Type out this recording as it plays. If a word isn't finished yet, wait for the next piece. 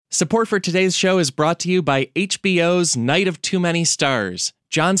Support for today's show is brought to you by HBO's Night of Too Many Stars.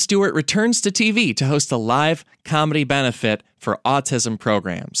 Jon Stewart returns to TV to host a live comedy benefit for autism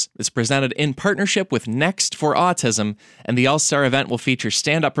programs. It's presented in partnership with Next for Autism, and the All-Star event will feature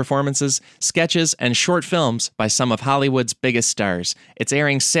stand-up performances, sketches, and short films by some of Hollywood's biggest stars. It's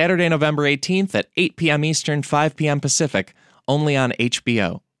airing Saturday, November 18th at 8 p.m. Eastern, 5 p.m. Pacific, only on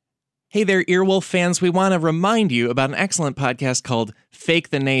HBO. Hey there, Earwolf fans. We want to remind you about an excellent podcast called Fake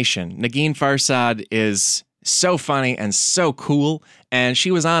the Nation. Negin Farsad is so funny and so cool, and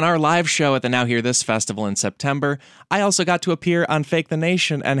she was on our live show at the Now Hear This Festival in September. I also got to appear on Fake the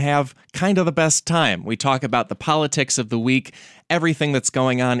Nation and have kind of the best time. We talk about the politics of the week, everything that's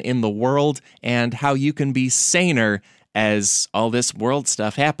going on in the world, and how you can be saner as all this world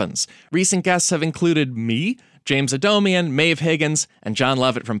stuff happens. Recent guests have included me, James Adomian, Maeve Higgins, and John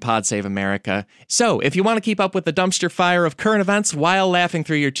Lovett from Pod Save America. So, if you want to keep up with the dumpster fire of current events while laughing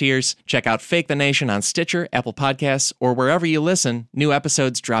through your tears, check out Fake the Nation on Stitcher, Apple Podcasts, or wherever you listen. New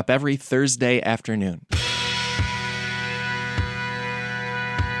episodes drop every Thursday afternoon.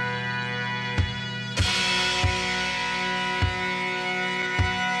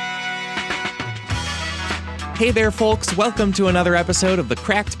 Hey there, folks. Welcome to another episode of the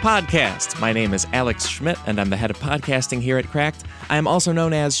Cracked Podcast. My name is Alex Schmidt, and I'm the head of podcasting here at Cracked. I am also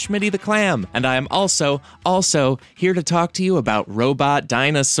known as Schmitty the Clam, and I am also here to talk to you about robot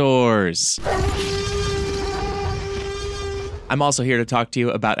dinosaurs. I'm also here to talk to you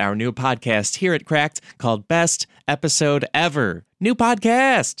about our new podcast here at Cracked called Best Episode Ever. New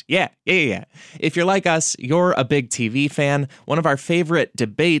podcast! Yeah. If you're like us, you're a big TV fan. One of our favorite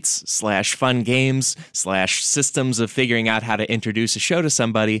debates / fun games / systems of figuring out how to introduce a show to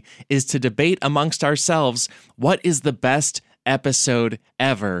somebody is to debate amongst ourselves what is the best episode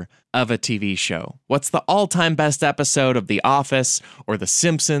ever of a TV show. What's the all-time best episode of The Office or The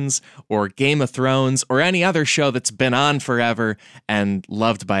Simpsons or Game of Thrones or any other show that's been on forever and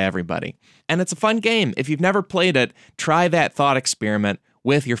loved by everybody? And it's a fun game. If you've never played it, try that thought experiment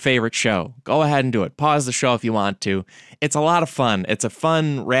with your favorite show. Go ahead and do it. Pause the show if you want to. It's a lot of fun. It's a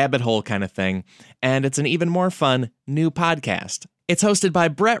fun rabbit hole kind of thing. And it's an even more fun new podcast. It's hosted by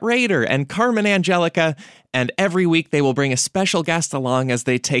Brett Rader and Carmen Angelica, and every week they will bring a special guest along as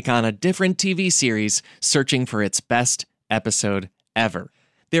they take on a different TV series, searching for its best episode ever.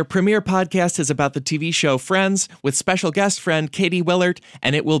 Their premiere podcast is about the TV show Friends with special guest friend Katie Willert,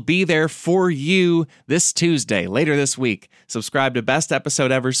 and it will be there for you this Tuesday, later this week. Subscribe to Best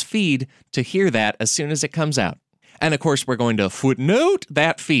Episode Ever's feed to hear that as soon as it comes out. And of course, we're going to footnote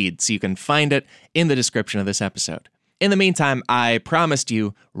that feed so you can find it in the description of this episode. In the meantime, I promised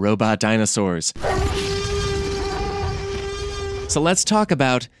you robot dinosaurs. So let's talk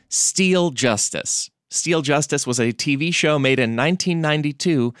about Steel Justice. Steel Justice was a TV show made in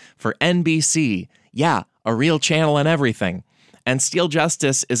 1992 for NBC. Yeah, a real channel and everything. And Steel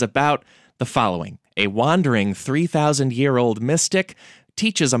Justice is about the following. A wandering 3,000-year-old mystic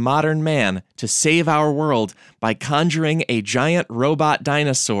teaches a modern man to save our world by conjuring a giant robot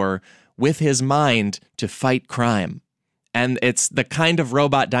dinosaur with his mind to fight crime. And it's the kind of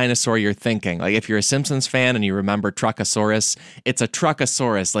robot dinosaur you're thinking. Like if you're a Simpsons fan and you remember Truckosaurus, it's a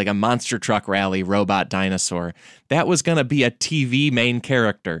Truckosaurus, like a monster truck rally robot dinosaur. That was going to be a TV main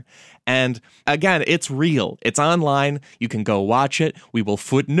character. And again, it's real. It's online. You can go watch it. We will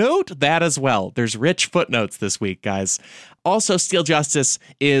footnote that as well. There's rich footnotes this week, guys. Also, Steel Justice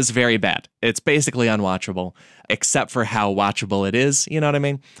is very bad. It's basically unwatchable, except for how watchable it is. You know what I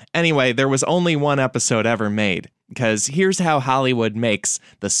mean? Anyway, there was only one episode ever made, because here's how Hollywood makes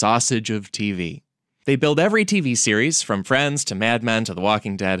the sausage of TV. They build every TV series, from Friends to Mad Men to The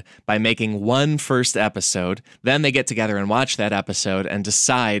Walking Dead, by making one first episode. Then they get together and watch that episode and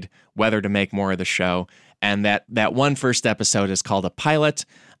decide whether to make more of the show. And that one first episode is called a pilot.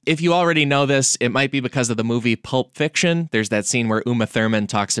 If you already know this, it might be because of the movie Pulp Fiction. There's that scene where Uma Thurman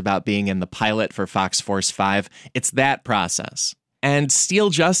talks about being in the pilot for Fox Force 5. It's that process. And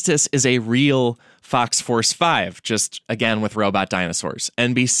Steel Justice is a real Fox Force 5, just again with robot dinosaurs.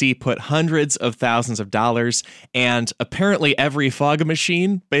 NBC put hundreds of thousands of dollars and apparently every fog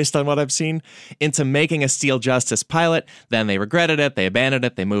machine, based on what I've seen, into making a Steel Justice pilot. Then they regretted it, they abandoned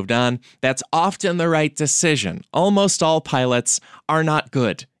it, they moved on. That's often the right decision. Almost all pilots are not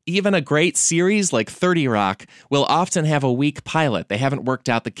good. Even a great series like 30 Rock will often have a weak pilot. They haven't worked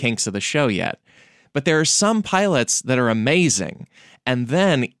out the kinks of the show yet. But there are some pilots that are amazing. And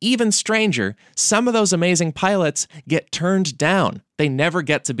then, even stranger, some of those amazing pilots get turned down. They never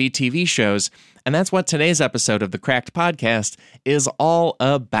get to be TV shows. And that's what today's episode of the Cracked Podcast is all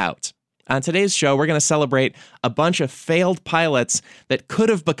about. On today's show, we're going to celebrate a bunch of failed pilots that could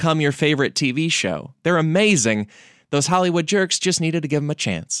have become your favorite TV show. They're amazing. Those Hollywood jerks just needed to give them a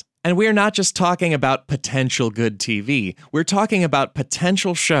chance. And we're not just talking about potential good TV. We're talking about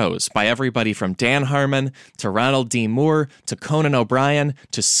potential shows by everybody from Dan Harmon to Ronald D. Moore to Conan O'Brien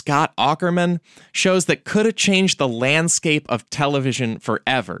to Scott Aukerman. Shows that could have changed the landscape of television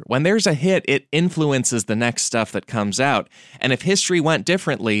forever. When there's a hit, it influences the next stuff that comes out. And if history went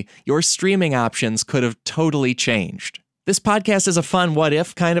differently, your streaming options could have totally changed. This podcast is a fun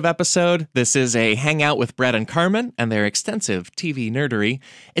what-if kind of episode. This is a hangout with Brett and Carmen and their extensive TV nerdery.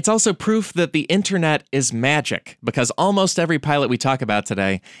 It's also proof that the internet is magic, because almost every pilot we talk about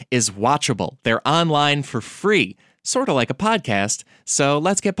today is watchable. They're online for free, sort of like a podcast, so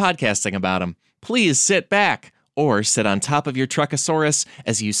let's get podcasting about them. Please sit back or sit on top of your Truckosaurus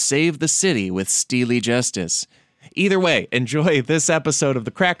as you save the city with steely justice. Either way, enjoy this episode of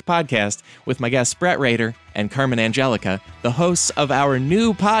the Cracked Podcast with my guests Brett Rader and Carmen Angelica, the hosts of our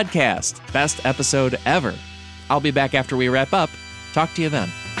new podcast, Best Episode Ever. I'll be back after we wrap up. Talk to you then.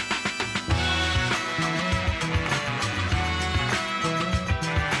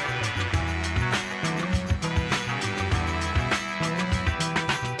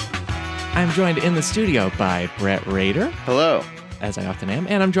 I'm joined in the studio by Brett Rader. Hello. As I often am.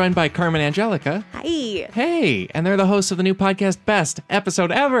 And I'm joined by Carmen Angelica. Hi. Hey. And they're the hosts of the new podcast, Best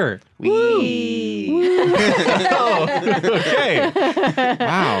Episode Ever. Wee. Oh, okay.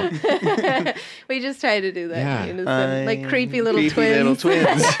 Wow. We just tried to do that. Yeah. In unison. Like creepy little Little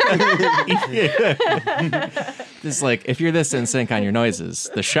twins. This is like, if you're this in sync on your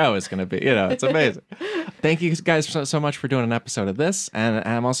noises, the show is going to be, it's amazing. Thank you guys so much for doing an episode of this. And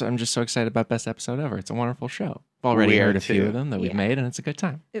I'm just so excited about Best Episode Ever. It's a wonderful show. I've already heard a few of them that we've made, and it's a good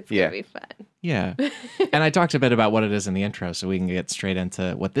time. It's going to be fun. Yeah. And I talked a bit about what it is in the intro, so we can get straight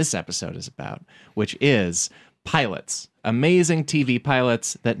into what this episode is about, which is pilots. Amazing TV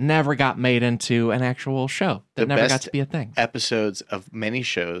pilots that never got made into an actual show, that never got to be a thing. Episodes of many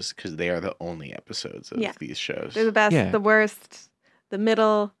shows, because they are the only episodes of these shows. They're the best, the worst, the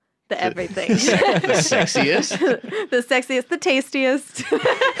middle, the everything. The sexiest. The sexiest, the tastiest.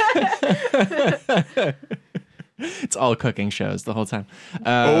 It's all cooking shows the whole time.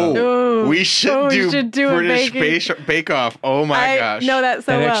 We should do British Bake Off. Oh my gosh. I know that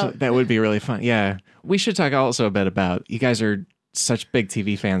so well. That would be really fun. Yeah. We should talk also a bit about, you guys are such big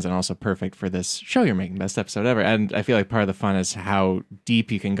TV fans and also perfect for this show you're making, Best Episode Ever. And I feel like part of the fun is how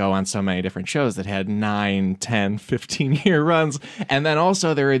deep you can go on so many different shows that had 9, 10, 15-year runs. And then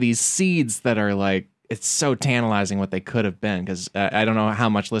also there are these seeds that are like, it's so tantalizing what they could have been, because I don't know how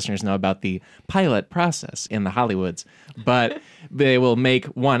much listeners know about the pilot process in the Hollywoods, but they will make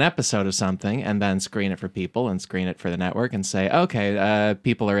one episode of something and then screen it for people and screen it for the network and say, okay,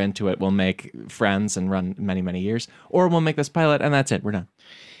 people are into it. We'll make Friends and run many, many years, or we'll make this pilot and that's it. We're done.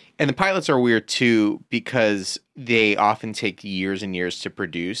 And the pilots are weird too, because they often take years and years to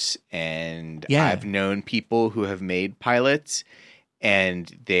produce. And I've known people who have made pilots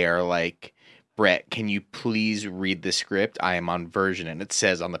and they are like, Brett, can you please read the script? I am on version, and it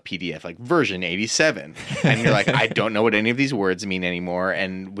says on the PDF, like, version 87. And you're like, I don't know what any of these words mean anymore.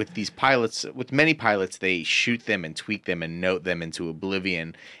 And with these pilots, with many pilots, they shoot them and tweak them and note them into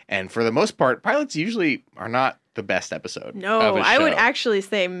oblivion. And for the most part, pilots usually are not the best episode. No, I would actually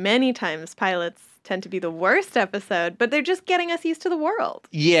say many times pilots tend to be the worst episode, but they're just getting us used to the world.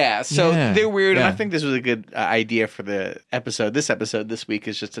 Yeah, so they're weird, and I think this was a good idea for the episode. This week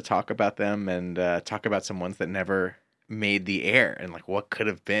is just to talk about them and talk about some ones that never made the air and like what could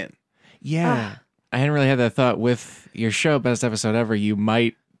have been. Yeah, I hadn't really had that thought with your show, Best Episode Ever. You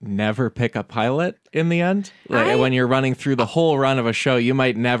might never pick a pilot in the end. Like when you're running through the whole run of a show, you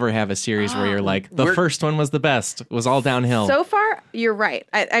might never have a series where you're like, the first one was the best. It was all downhill. So far, you're right.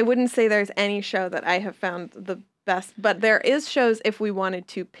 I wouldn't say there's any show that I have found the best, but there is shows, if we wanted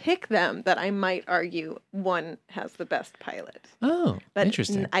to pick them, that I might argue one has the best pilot. Oh, but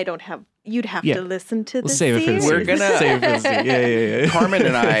interesting. I don't have. You'd have to listen to the series. We're gonna save it. Yeah. Carmen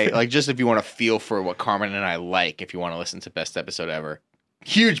and I, like, just if you want to feel for what Carmen and I like, if you want to listen to Best Episode Ever.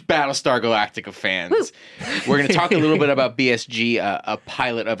 Huge Battlestar Galactica fans. Woo. We're going to talk a little bit about BSG, a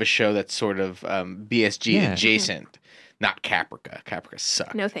pilot of a show that's sort of BSG adjacent, not Caprica. Caprica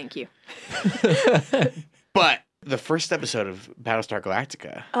sucked. No, thank you. But the first episode of Battlestar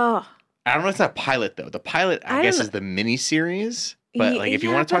Galactica. Oh. I don't know if it's not a pilot, though. The pilot, I guess, is the miniseries. But like, if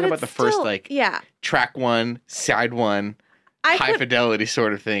you want to talk about the first, track 1, side 1, high fidelity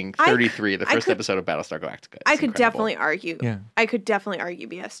sort of thing, 33, the first episode of Battlestar Galactica. I could definitely argue. Yeah. I could definitely argue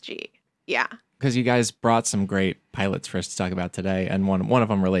BSG. Yeah. Because you guys brought some great pilots for us to talk about today, and one of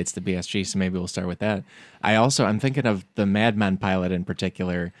them relates to BSG, so maybe we'll start with that. I'm thinking of the Mad Men pilot in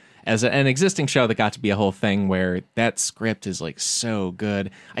particular as an existing show that got to be a whole thing where that script is like so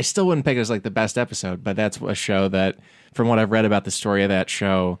good. I still wouldn't pick it as like the best episode, but that's a show that, from what I've read about the story of that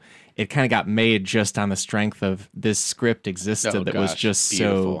show, it kind of got made just on the strength of this script existed was just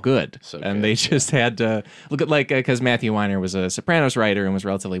beautiful. So good. And they just had to look at because Matthew Weiner was a Sopranos writer and was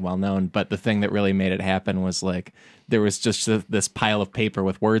relatively well known. But the thing that really made it happen was like there was just this pile of paper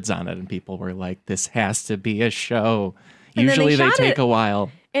with words on it. And people were like, this has to be a show. And usually they take a while.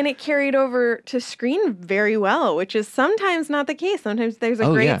 And it carried over to screen very well, which is sometimes not the case. Sometimes there's a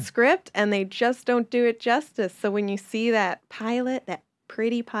great script and they just don't do it justice. So when you see that pilot, that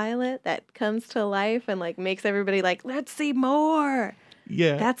pretty pilot that comes to life and like makes everybody like, let's see more.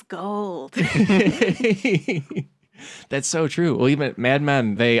 Yeah. That's gold. That's so true. Well, even Mad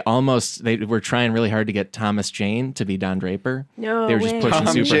Men, they were trying really hard to get Thomas Jane to be Don Draper. No, they were just pushing Tom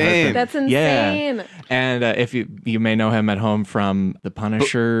super Jane. hard. That's insane. Yeah. And if you may know him at home from the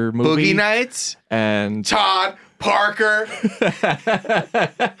Punisher movie, Boogie Nights, and Todd Parker came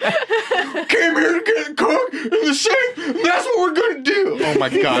here to get cooked in the sink. That's what we're gonna do. Oh my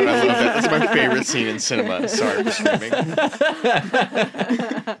god, I love that. That's my favorite scene in cinema. Sorry for screaming.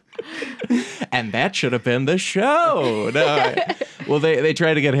 And that should have been the show. No. Well, they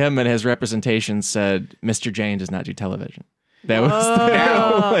tried to get him, and his representation said, Mr. Jane does not do television. That was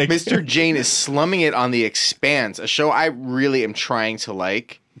now, Mr. Jane is slumming it on The Expanse, a show I really am trying to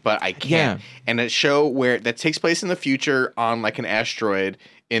like, but I can't. Yeah. And a show that takes place in the future on like an asteroid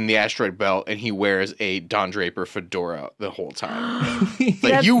in the asteroid belt, and he wears a Don Draper fedora the whole time.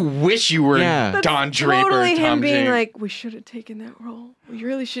 Like, you wish you were Don Draper. Totally Tom him being Jane. like, we should have taken that role. We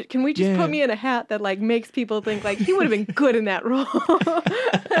really should. Can we just put me in a hat that like makes people think like he would have been good in that role?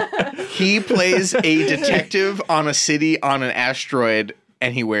 He plays a detective on a city on an asteroid,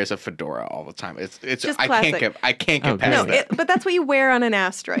 and he wears a fedora all the time. It's just I classic. can't get past that. But that's what you wear on an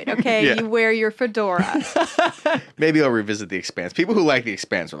asteroid, okay? Yeah. You wear your fedora. Maybe I'll revisit The Expanse. People who like The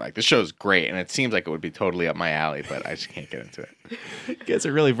Expanse are like, this show's great, and it seems like it would be totally up my alley, but I just can't get into it. You guys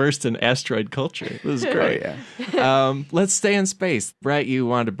are really versed in asteroid culture. This is great. Oh, yeah. Let's stay in space. Brett, you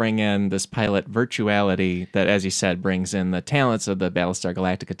wanted to bring in this pilot, Virtuality, that, as you said, brings in the talents of the Battlestar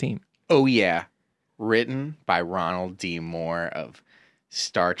Galactica team. Oh, yeah. Written by Ronald D. Moore of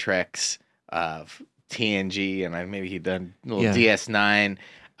Star Trek's, of TNG, and maybe he'd done a little DS9.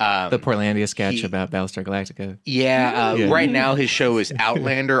 The Portlandia sketch about Battlestar Galactica. Right now his show is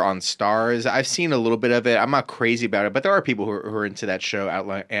Outlander on Starz. I've seen a little bit of it. I'm not crazy about it, but there are people who are into that show,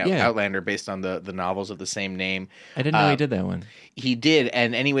 Outlander, based on the novels of the same name. I didn't know he did that one. He did,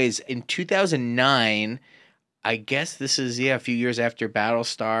 and anyways, in 2009, I guess this is, a few years after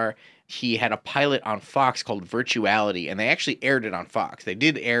Battlestar, he had a pilot on Fox called Virtuality, and they actually aired it on Fox. They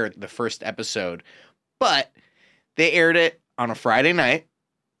did air the first episode, but they aired it on a Friday night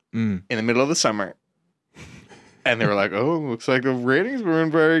in the middle of the summer. And they were like, oh, looks like the ratings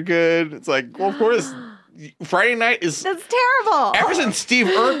weren't very good. It's like, well, of course, Friday night is... That's terrible. Ever since Steve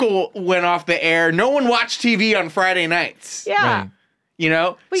Urkel went off the air, no one watched TV on Friday nights. Yeah. Right. You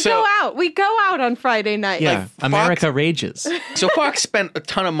know? We go out on Friday night. Yeah, like America rages. So Fox spent a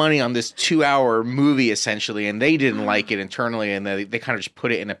ton of money on this 2-hour movie, essentially, and they didn't like it internally, and they kind of just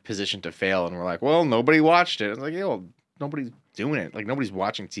put it in a position to fail, and we're like, well, nobody watched it. It's like, well, nobody's doing it. Like, nobody's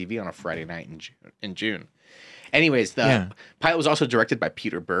watching TV on a Friday night in June. Anyways, the pilot was also directed by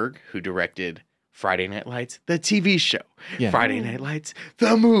Peter Berg, who directed Friday Night Lights, the TV show. Yeah. Friday Night Lights,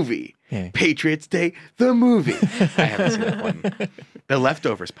 the movie. Yeah. Patriots Day, the movie. I haven't seen that one. The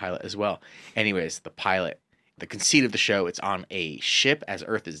Leftovers pilot as well. Anyways, the pilot, the conceit of the show, it's on a ship as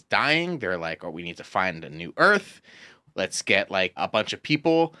Earth is dying. They're like, oh, we need to find a new Earth. Let's get like a bunch of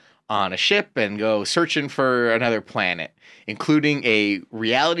people on a ship and go searching for another planet, including a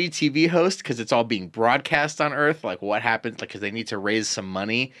reality TV host, because it's all being broadcast on Earth. Like, what happens? Like, because they need to raise some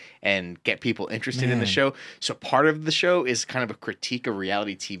money and get people interested in the show. So part of the show is kind of a critique of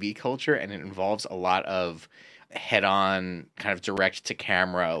reality TV culture, and it involves a lot of head-on, kind of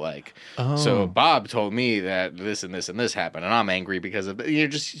direct-to-camera, like, so Bob told me that this and this and this happened, and I'm angry because of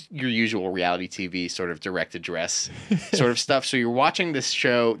just your usual reality TV sort of direct-address sort of stuff. So you're watching this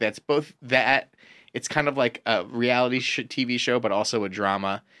show that's both that, it's kind of like a reality TV show, but also a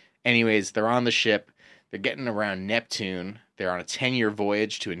drama. Anyways, they're on the ship. They're getting around Neptune. They're on a 10-year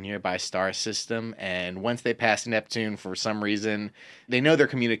voyage to a nearby star system, and once they pass Neptune, for some reason, they know their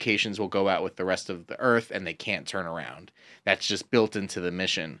communications will go out with the rest of the Earth, and they can't turn around. That's just built into the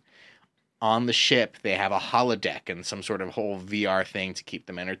mission. on the ship, they have a holodeck and some sort of whole VR thing to keep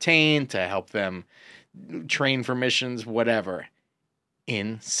them entertained, to help them train for missions, whatever.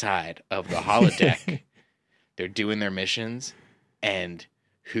 Inside of the holodeck, they're doing their missions, and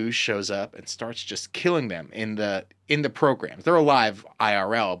who shows up and starts just killing them in the programs. They're alive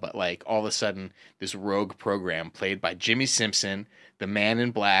IRL, but like all of a sudden, this rogue program played by Jimmy Simpson, the man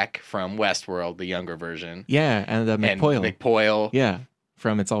in black from Westworld, the younger version. Yeah, and McPoyle. And McPoyle. Yeah,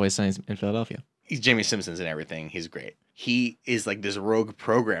 from It's Always Sunny in Philadelphia. Jimmy Simpson's in everything. He's great. He is like this rogue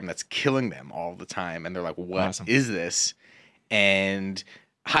program that's killing them all the time, and they're like, "What is this?" And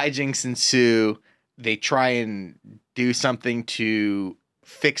hijinks ensue. They try and do something to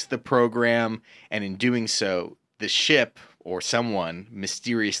fix the program, and in doing so, the ship or someone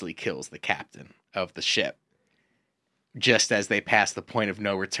mysteriously kills the captain of the ship just as they pass the point of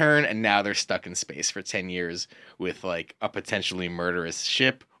no return, and now they're stuck in space for 10 years with like a potentially murderous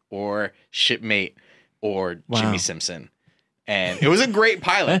ship or shipmate or Jimmy Simpson. And it was a great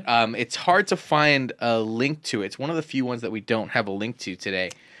pilot. It's hard to find a link to it. It's one of the few ones that we don't have a link to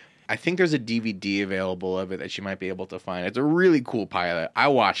today. I think there's a DVD available of it that you might be able to find. It's a really cool pilot. I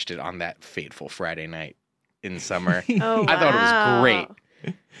watched it on that fateful Friday night in summer. Oh, wow. I thought it was great.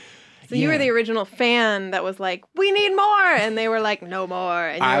 So you were the original fan that was like, we need more. And they were like, no more.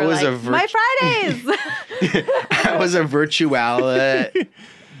 And you were like, my Fridays. I was a virtuality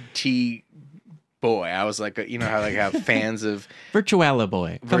boy. I was like, you know how like have fans of Virtuala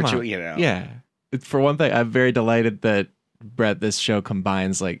boy. Come on. You know. Yeah. For one thing, I'm very delighted that Brett, this show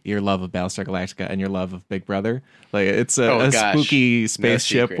combines like your love of Battlestar Galactica and your love of Big Brother. Like it's a spooky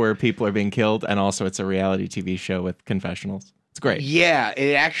spaceship where people are being killed, and also it's a reality TV show with confessionals. It's great. Yeah,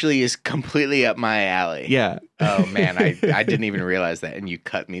 it actually is completely up my alley. Yeah. Oh man, I didn't even realize that, and you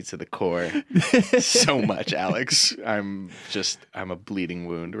cut me to the core so much, Alex. I'm a bleeding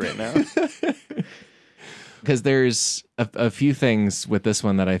wound right now. Because there's a few things with this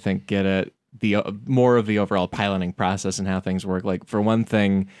one that I think get at the more of the overall piloting process and how things work. Like for one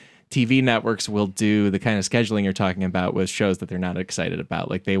thing, TV networks will do the kind of scheduling you're talking about with shows that they're not excited about.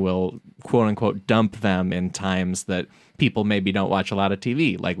 Like they will quote unquote dump them in times that people maybe don't watch a lot of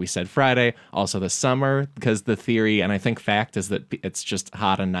TV. Like we said, Friday, also the summer, because the theory and I think fact is that it's just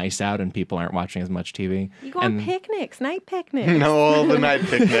hot and nice out and people aren't watching as much TV. You go on picnics, night picnics. No, all the night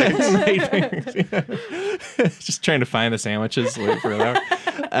picnics. Night picnics, yeah. Just trying to find the sandwiches for an hour.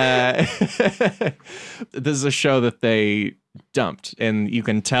 This is a show that they dumped, and you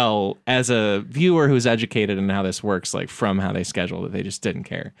can tell as a viewer who's educated in how this works, like from how they schedule it, they just didn't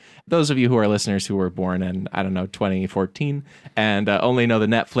care. Those of you who are listeners who were born in 2014 and only know the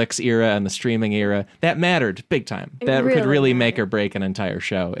Netflix era and the streaming era, that mattered big time. That could really make or break an entire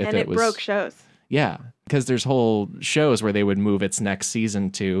show if it was broke shows. Yeah, because there's whole shows where they would move its next season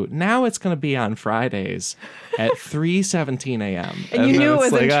to now it's going to be on Fridays at 3:17 a.m. And you knew it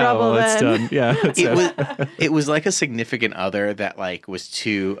was like, in trouble then. It's done. Yeah, it was like a significant other that like was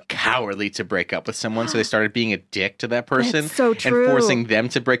too cowardly to break up with someone, so they started being a dick to that person. That's so true. And forcing them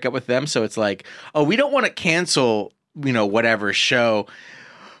to break up with them. So it's like, oh, we don't want to cancel, whatever show,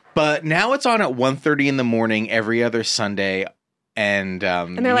 but now it's on at 1:30 in the morning every other Sunday. And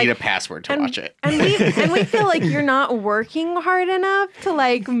you need a password to watch it. And we feel like you're not working hard enough to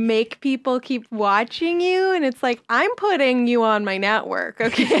like make people keep watching you. And it's like, I'm putting you on my network,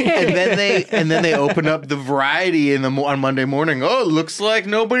 okay? And then they open up the variety on Monday morning. Oh, looks like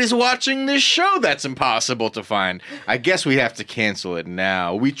nobody's watching this show. That's impossible to find. I guess we have to cancel it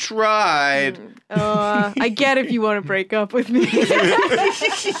now. We tried. I get if you want to break up with me.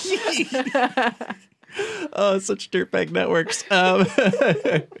 Oh, such dirtbag networks.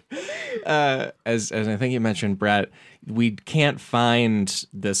 As I think you mentioned, Brett, we can't find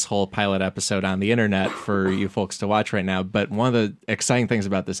this whole pilot episode on the internet for you folks to watch right now. But one of the exciting things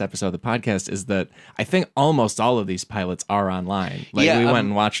about this episode of the podcast is that I think almost all of these pilots are online. We went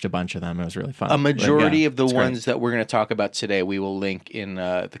and watched a bunch of them. It was really fun. A majority of the ones that we're going to talk about today, we will link in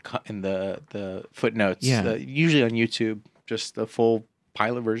the footnotes. Yeah. Usually on YouTube, just the full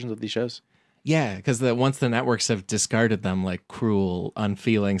pilot versions of these shows. Yeah, because once the networks have discarded them like cruel,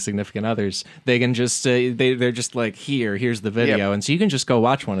 unfeeling significant others, they can just they're just like, here's the video, and so you can just go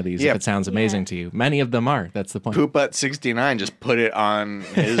watch one of these if it sounds amazing to you. Mmany of them are. That's the point. Poopbutt69 just put it on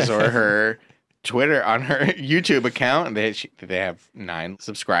his or her Twitter, on her YouTube account. They have 9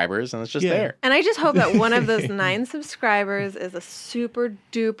 subscribers, and it's just there. And I just hope that one of those 9 subscribers is a super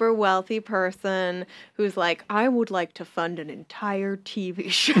duper wealthy person who's like, I would like to fund an entire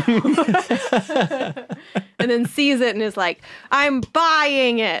TV show. And then sees it and is like, I'm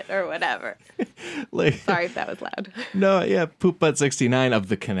buying it, or whatever. Sorry if that was loud. No, yeah, Poop Butt 69 of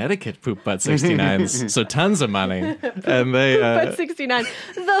the Connecticut Poop Butt 69s. So tons of money. And they Poop Butt 69,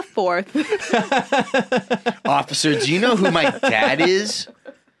 the 4th. Officer, do you know who my dad is?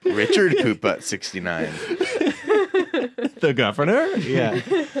 Richard Poop Butt 69. The governor? Yeah.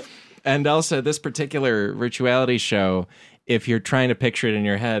 And also, this particular Virtuality show, if you're trying to picture it in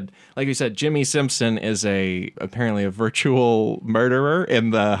your head, like you said, Jimmy Simpson is apparently a virtual murderer in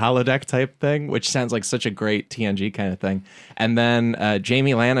the holodeck type thing, which sounds like such a great TNG kind of thing. And then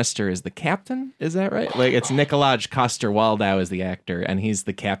Jamie Lannister is the captain. Is that right? Like, it's Nikolaj Coster-Waldau is the actor, and he's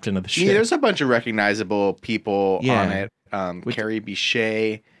the captain of the ship. Yeah, there's a bunch of recognizable people on it. Carrie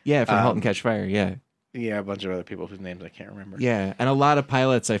Bichet. Yeah, from *Halt and Catch Fire*. Yeah. Yeah, a bunch of other people whose names I can't remember. Yeah, and a lot of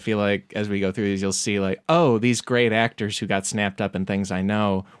pilots, I feel like, as we go through these, you'll see, like, oh, these great actors who got snapped up in things I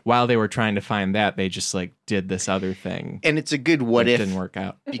know, while they were trying to find that, they just, like, did this other thing. And it's a good what if. It didn't work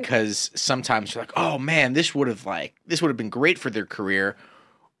out. Because sometimes you're like, oh, man, this would have been great for their career.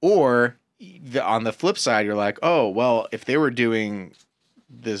 Or on the flip side, you're like, oh, well, if they were doing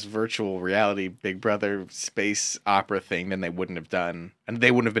this virtual reality Big Brother space opera thing, then they wouldn't have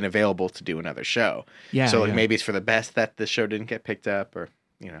been available to do another show. Yeah. So maybe it's for the best that the show didn't get picked up, or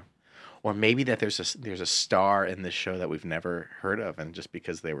or maybe that there's a star in this show that we've never heard of, and just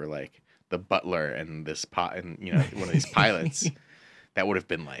because they were like the butler and one of these pilots, that would have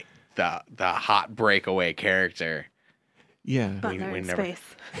been like the hot breakaway character. Yeah. Butler in space.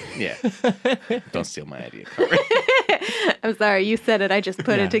 Yeah. Don't steal my idea, Carver. I'm sorry, you said it. I just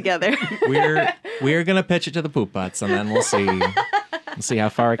put it together. We're gonna pitch it to the Poop Butts, and then we'll see how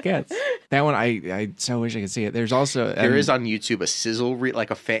far it gets. That one, I so wish I could see it. There's also there is on YouTube a sizzle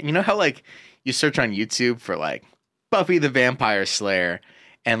like a fan. You know how like you search on YouTube for like Buffy the Vampire Slayer,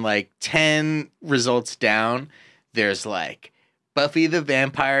 and like 10 results down, there's like Buffy the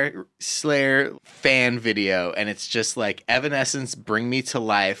Vampire Slayer fan video, and it's just like Evanescence Bring Me to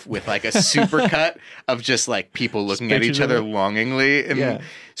Life with like a supercut of just like people looking at each other longingly. And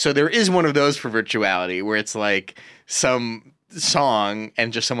so there is one of those for Virtuality where it's like some song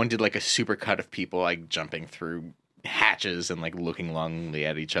and just someone did like a supercut of people like jumping through hatches and like looking longingly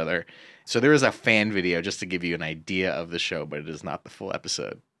at each other. So there is a fan video just to give you an idea of the show, but it is not the full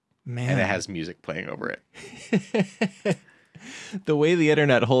episode. Man. And it has music playing over it. The way the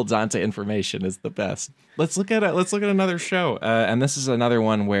internet holds onto information is the best. Let's look at another show, and this is another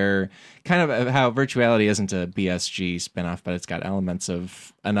one where kind of how Virtuality isn't a BSG spinoff, but it's got elements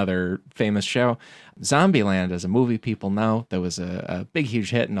of another famous show. Zombieland is a movie people know that was a big, huge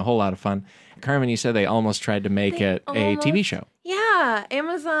hit and a whole lot of fun. Carmen, you said they almost tried to make it a TV show. Yeah,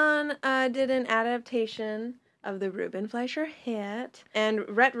 Amazon did an adaptation of the Ruben Fleischer hit, and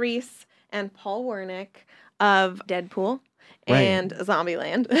Rhett Reese and Paul Wernick of Deadpool and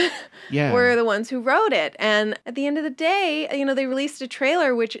Zombieland were the ones who wrote it. And at the end of the day, they released a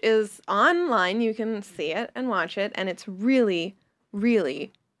trailer, which is online. You can see it and watch it. And it's really,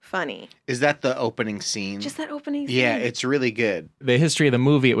 really funny. Is that the opening scene? Just that opening scene. Yeah, it's really good. The history of the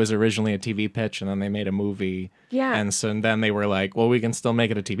movie, it was originally a TV pitch, and then they made a movie. Yeah. And then they were like, well, we can still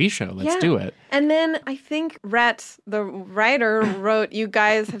make it a TV show. Let's do it. And then I think Rhett, the writer, wrote, you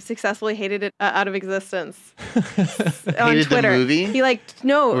guys have successfully hated it out of existence on hated Twitter. The movie? He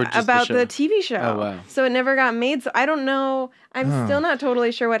about the TV show. Oh, wow. So it never got made. So I don't know. I'm still not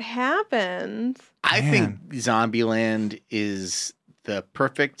totally sure what happened. I think Zombieland is the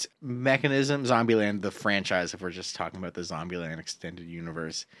perfect mechanism. Zombieland, the franchise, if we're just talking about the Zombieland extended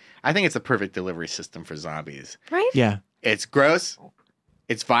universe, I think it's the perfect delivery system for zombies. Right? Yeah. It's gross.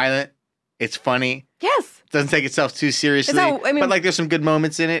 It's violent. It's funny. Yes. Doesn't take itself too seriously. But like there's some good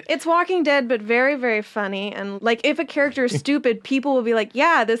moments in it. It's Walking Dead, but very, very funny. And like if a character is stupid, people will be like,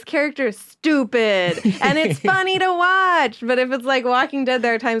 yeah, this character is stupid. And it's funny to watch. But if it's like Walking Dead,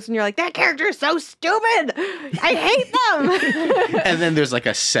 there are times when you're like, that character is so stupid. I hate them. And then there's like a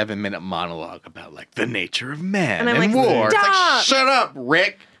 7-minute monologue about like the nature of man and like, war. Stop! It's like, shut up,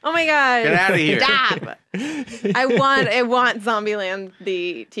 Rick. Oh my God. Get out of here. Stop. I want Zombieland,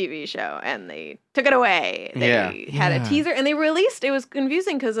 the TV show, and they took it away. They had a teaser, and it was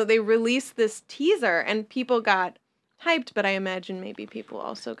confusing because they released this teaser, and people got hyped, but I imagine maybe people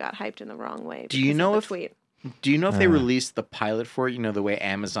also got hyped in the wrong way. Do you know if Do you know if they released the pilot for it? You know, the way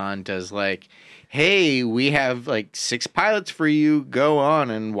Amazon does, like, hey, we have like 6 pilots for you. Go on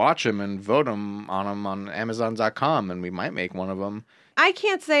and watch them and vote them on Amazon.com, and we might make one of them. I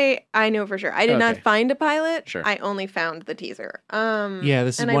can't say I know for sure. I did not find a pilot. Sure. I only found the teaser.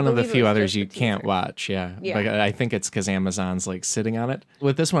 This is one of the few others you can't watch. Yeah. Like, I think it's because Amazon's like sitting on it.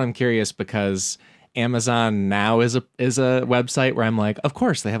 With this one, I'm curious because Amazon Now is a website where I'm like, of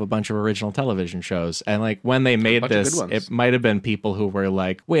course they have a bunch of original television shows, and like when they made this, it might have been people who were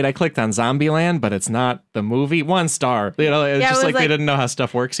like, wait, I clicked on Zombieland, but it's not the movie. 1 star, you know, it's just like they didn't know how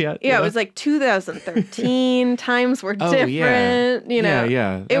stuff works yet. Yeah, it was like 2013. Times were different. You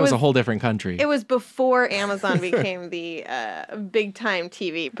know, it was a whole different country. It was before Amazon became the big time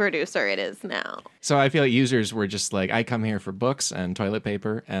TV producer it is now. So I feel like users were just like, I come here for books and toilet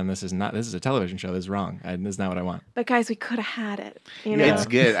paper, and this is a television show. This is wrong. This is not what I want. But guys, we could have had it. You know? It's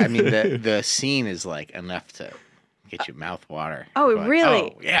good. I mean, the scene is like enough to get you mouth water. Oh, like,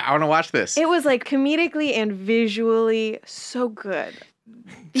 really? Oh, yeah, I want to watch this. It was like comedically and visually so good.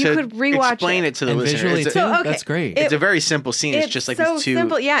 You could rewatch explain it to the listener. Visually too? That's great. It's a very simple scene. It's just like so these 2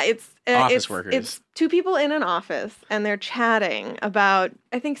 simple. Yeah, it's office workers. It's 2 people in an office, and they're chatting about,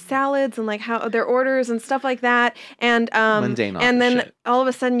 I think, salads and like how their orders and stuff like that. And mundane office and then shit. all of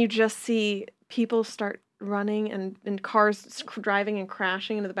a sudden you just see people start running and cars driving and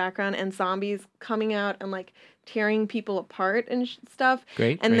crashing into the background, and zombies coming out and like tearing people apart and stuff.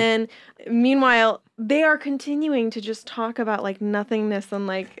 Great. And then meanwhile, they are continuing to just talk about like nothingness, and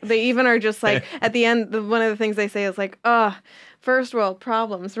like they even are just like at the end, one of the things they say is like, first world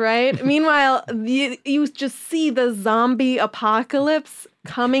problems, right? Meanwhile, you just see the zombie apocalypse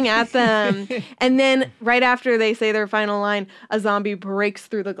coming at them. And then right after they say their final line, a zombie breaks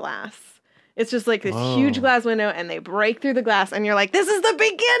through the glass. It's just like this huge glass window, and they break through the glass, and you're like, this is the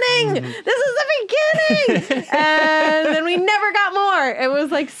beginning! This is the beginning! And then we never got more. It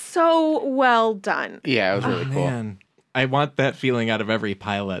was like so well done. Yeah, it was really cool. Man. I want that feeling out of every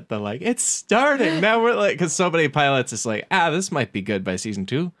pilot. They're like, it's starting. Now we're like, because so many pilots, it's like, this might be good by season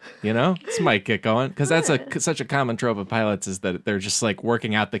 2. You know, this might get going. Because that's such a common trope of pilots, is that they're just like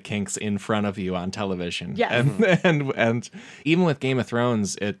working out the kinks in front of you on television. Yes. And even with Game of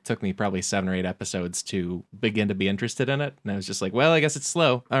Thrones, it took me probably 7 or 8 episodes to begin to be interested in it. And I was just like, well, I guess it's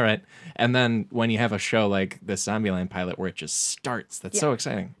slow. All right. And then when you have a show like the Zombieland pilot where it just starts, that's so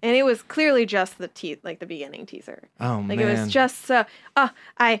exciting. And it was clearly just the beginning teaser. Oh, like, man. It was just so,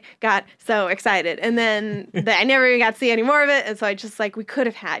 I got so excited. And then I never even got to see any more of it. And so I just like, we could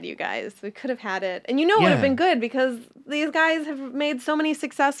have had you guys. We could have had it. And it would have been good because these guys have made so many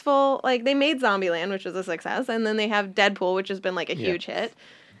successful, like they made Zombieland, which was a success. And then they have Deadpool, which has been like a huge hit.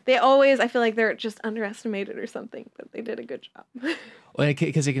 They always, I feel like they're just underestimated or something, but they did a good job. Well,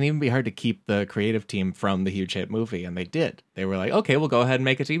 because it can even be hard to keep the creative team from the huge hit movie, and they did. They were like, okay, we'll go ahead and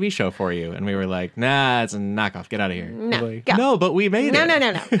make a TV show for you. And we were like, nah, it's a knockoff. Get out of here. No, like, no, but we made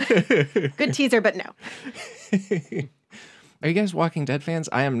it. No. Good teaser, but no. Are you guys Walking Dead fans?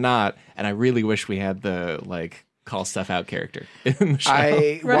 I am not, and I really wish we had the, like, call stuff out character in the show.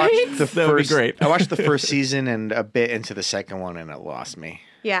 I watched the That would be great. I watched the first season and a bit into the second one, and it lost me.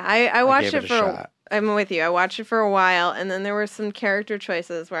 Yeah, I watched it a for. shot. I'm with you. I watched it for a while, and then there were some character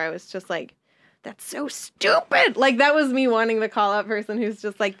choices where I was just like, "That's so stupid!" Like that was me wanting the call out person who's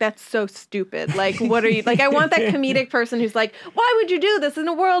just like, "That's so stupid!" Like, what are you like? I want that comedic person who's like, "Why would you do this in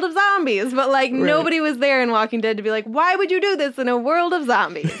a world of zombies?" But like nobody was there in Walking Dead to be like, "Why would you do this in a world of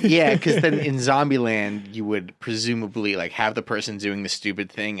zombies?" Yeah, because then in Zombieland, you would presumably like have the person doing the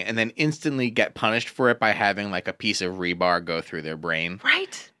stupid thing, and then instantly get punished for it by having like a piece of rebar go through their brain.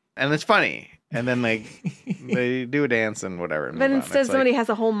 Right. And it's funny. And then like they do a dance and whatever. And but instead somebody has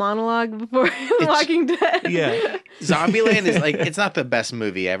a whole monologue before Walking Dead. Yeah. Zombieland is like, it's not the best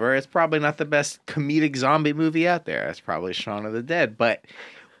movie ever. It's probably not the best comedic zombie movie out there. It's probably Shaun of the Dead. But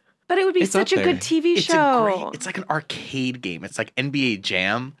it would be such a good TV show. It's like an arcade game. It's like NBA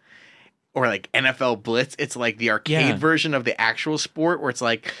Jam or like NFL Blitz. It's like the arcade version of the actual sport where it's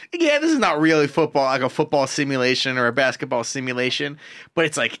like, yeah, this is not really football, like a football simulation or a basketball simulation, but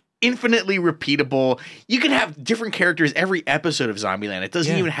it's like infinitely repeatable. You can have different characters every episode of Zombieland. It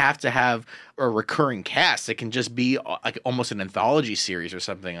doesn't even have to have a recurring cast. It can just be like almost an anthology series or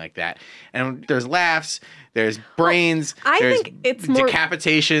something like that. And there's laughs, there's brains, I there's think it's more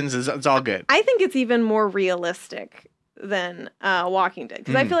decapitations. It's all good. I think it's even more realistic than Walking Dead.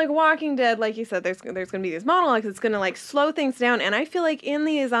 Because I feel like Walking Dead, like you said, there's going to be these monologues. It's going to like slow things down. And I feel like in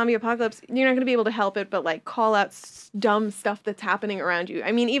the zombie apocalypse, you're not going to be able to help it but like call out dumb stuff that's happening around you.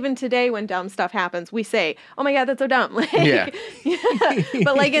 I mean, even today when dumb stuff happens, we say, oh my God, that's so dumb. Like, yeah.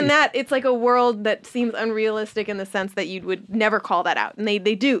 But like in that, it's like a world that seems unrealistic in the sense that you would never call that out. And they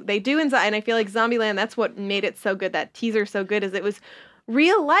do inside. And I feel like Zombieland, that's what made it so good. That teaser so good is it was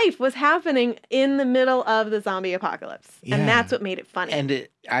real life was happening in the middle of the zombie apocalypse. Yeah. And that's what made it funny. And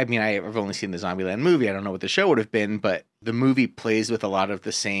I've only seen the Zombieland movie. I don't know what the show would have been, but the movie plays with a lot of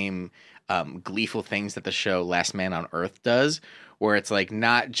the same gleeful things that the show Last Man on Earth does, where it's like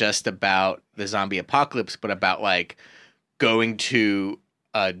not just about the zombie apocalypse, but about like going to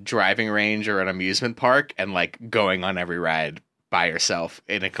a driving range or an amusement park and like going on every ride by yourself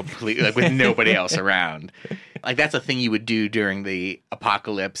in a completely like with nobody else around. Like that's a thing you would do during the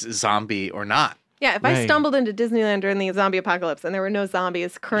apocalypse, zombie or not. Yeah, if I stumbled into Disneyland during the zombie apocalypse and there were no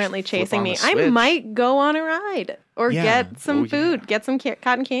zombies currently chasing me, I might go on a ride or get some food, get some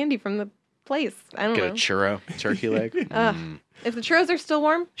cotton candy from the place. I don't know. Get a churro, turkey leg. If the churros are still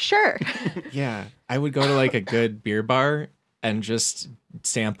warm, sure. Yeah, I would go to like a good beer bar and just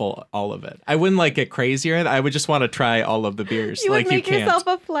sample all of it. I wouldn't like get crazier. I would just want to try all of the beers. You would like make yourself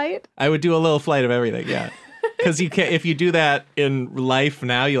a flight? I would do a little flight of everything, yeah. Because you can't, if you do that in life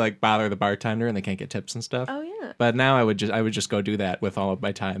now, you like bother the bartender and they can't get tips and stuff. Oh yeah. But now I would just go do that with all of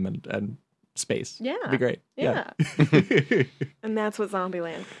my time and space. Yeah. It'd be great. Yeah. And that's what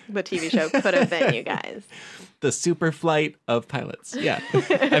Zombieland, the TV show, could have been, you guys. The super flight of pilots. Yeah.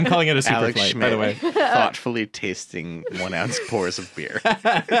 I'm calling it a super Alex flight, Schmidt, by the way. thoughtfully tasting 1 ounce pours of beer.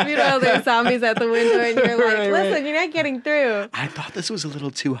 You know, there's zombies at the window and you're like, listen, you're not getting through. I thought this was a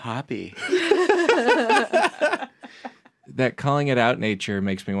little too hoppy. That calling it out nature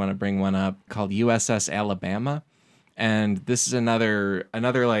makes me want to bring one up called USS Alabama. And this is another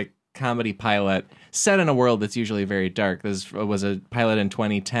like comedy pilot set in a world that's usually very dark. This was a pilot in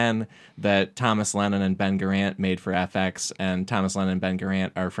 2010 that Thomas Lennon and Ben Garant made for FX, and Thomas Lennon and Ben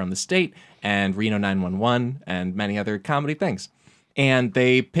Garant are from The State and Reno 911 and many other comedy things. And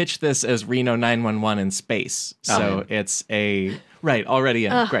they pitched this as Reno 911 in space. So it's already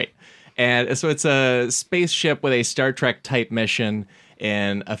in. Great. And so it's a spaceship with a Star Trek type mission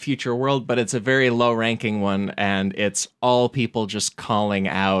in a future world, but it's a very low ranking one. And it's all people just calling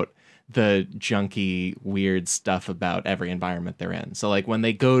out the junky, weird stuff about every environment they're in. So like when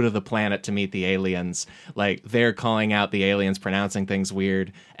they go to the planet to meet the aliens, like they're calling out the aliens pronouncing things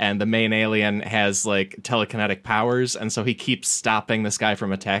weird, and the main alien has like telekinetic powers, and so he keeps stopping this guy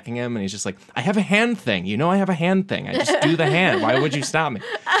from attacking him, and he's just like, I have a hand thing. You know I have a hand thing. I just do the hand. Why would you stop me?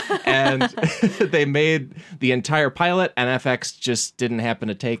 And they made the entire pilot, and FX just didn't happen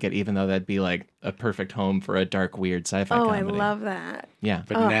to take it, even though that'd be like a perfect home for a dark, weird sci-fi comedy. I love that. Yeah.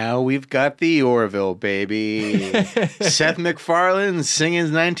 But now we've got the Orville, baby. Seth MacFarlane singing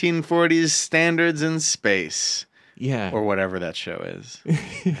 1940s standards in space. Yeah. Or whatever that show is.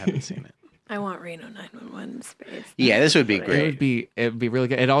 I haven't seen it. I want Reno 911 in space. Yeah, this would be great. It'd be really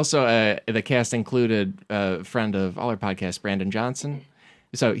good. It also, the cast included a friend of all our podcasts, Brandon Johnson.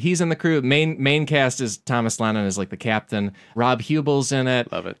 So he's in the crew. Main cast is Thomas Lennon as like the captain. Rob Hubel's in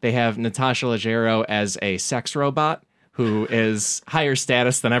it. Love it. They have Natasha Leggero as a sex robot who is higher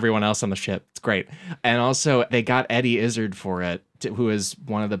status than everyone else on the ship. It's great. And also they got Eddie Izzard for it, who is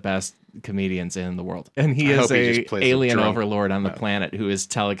one of the best comedians in the world. And he is a alien overlord on the planet who is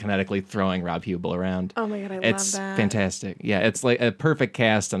telekinetically throwing Rob Hubel around. Oh my God, I love that. It's fantastic. Yeah, it's like a perfect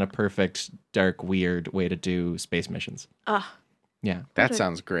cast and a perfect, dark, weird way to do space missions. Yeah. That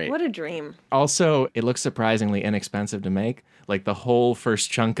sounds great. What a dream. Also, it looks surprisingly inexpensive to make. Like the whole first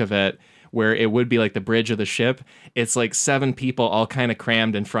chunk of it, where it would be like the bridge of the ship, it's like 7 people all kind of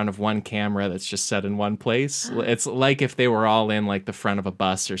crammed in front of one camera that's just set in one place. It's like if they were all in like the front of a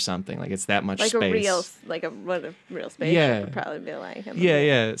bus or something. Like it's that much like space. What a real space would probably be like.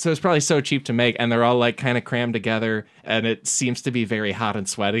 Yeah. So it's probably so cheap to make, and they're all like kind of crammed together, and it seems to be very hot and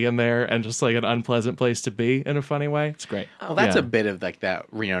sweaty in there, and just like an unpleasant place to be in a funny way. It's great. Well, that's a bit of like that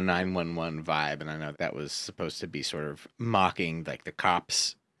Reno 911 vibe, and I know that was supposed to be sort of mocking like the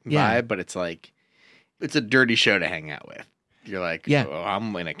cops vibe, but it's like it's a dirty show to hang out with. You're like, oh,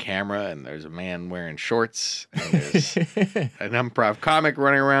 I'm in a camera and there's a man wearing shorts and there's an improv comic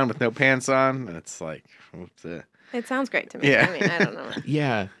running around with no pants on, and it's like, it sounds great to me. I mean, I don't know.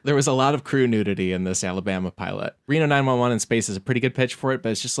 Yeah, there was a lot of crew nudity in this Alabama pilot. Reno 911 in space is a pretty good pitch for it,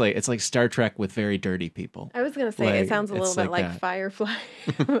 but it's just like, it's like Star Trek with very dirty people. I was gonna say like, it sounds a little bit like Firefly.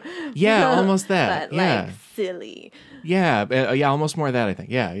 Yeah, almost that. But like silly. Yeah, almost more of that, I think.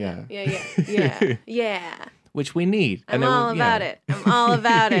 Yeah. which we need. I'm all about it. I'm all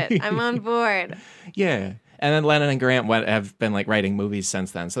about it. I'm on board. Yeah. And then Lennon and Grant have been like writing movies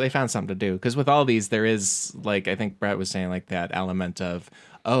since then. So they found something to do. Because with all these, there is like, I think Brett was saying, like that element of,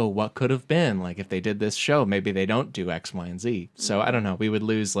 oh, what could have been? Like if they did this show, maybe they don't do X, Y, and Z. So I don't know. We would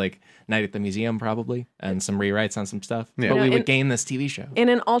lose like Night at the Museum probably and some rewrites on some stuff. Yeah. But we would gain this TV show. In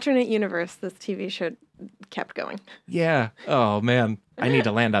an alternate universe, this TV show kept going. Yeah. Oh, man. I need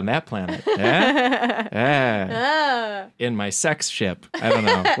to land on that planet. In my sex ship. I don't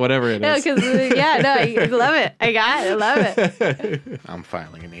know. Whatever it is. No, I love it. I love it. I'm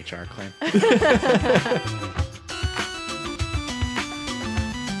filing an HR claim.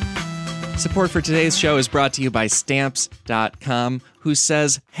 Support for today's show is brought to you by Stamps.com, who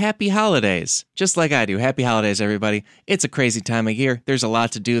says, Happy Holidays. Just like I do. Happy Holidays, everybody. It's a crazy time of year. There's a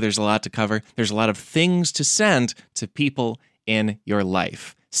lot to do. There's a lot to cover. There's a lot of things to send to people in your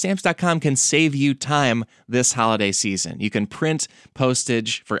life. Stamps.com can save you time this holiday season. You can print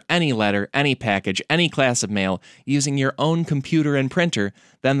postage for any letter, any package, any class of mail using your own computer and printer.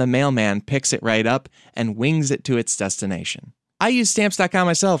 Then the mailman picks it right up and wings it to its destination. I use Stamps.com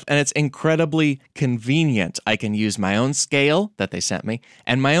myself, and it's incredibly convenient. I can use my own scale that they sent me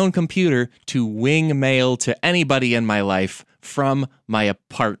and my own computer to wing mail to anybody in my life from my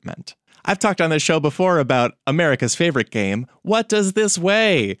apartment. I've talked on this show before about America's favorite game, What Does This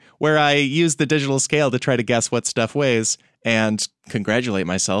Weigh?, where I use the digital scale to try to guess what stuff weighs and congratulate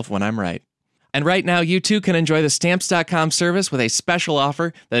myself when I'm right. And right now, you too can enjoy the Stamps.com service with a special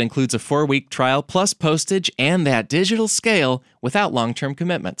offer that includes a 4-week trial plus postage and that digital scale without long-term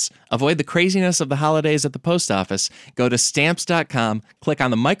commitments. Avoid the craziness of the holidays at the post office. Go to Stamps.com, click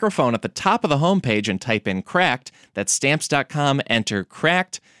on the microphone at the top of the homepage and type in CRACKED. That's Stamps.com, enter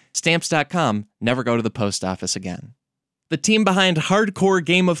CRACKED. Stamps.com, never go to the post office again. The team behind hardcore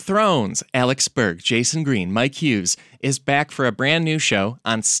Game of Thrones, Alex Berg, Jason Green, Mike Hughes, is back for a brand new show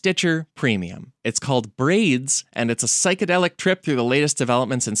on Stitcher Premium. It's called Braids, and it's a psychedelic trip through the latest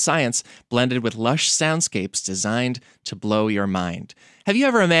developments in science, blended with lush soundscapes designed to blow your mind. Have you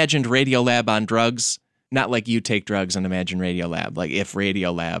ever imagined Radiolab on drugs? Not like you take drugs and imagine Radiolab, like if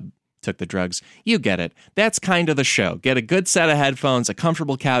Radiolab took the drugs. You get it. That's kind of the show. Get a good set of headphones, a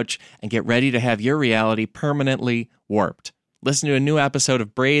comfortable couch, and get ready to have your reality permanently warped. Listen to a new episode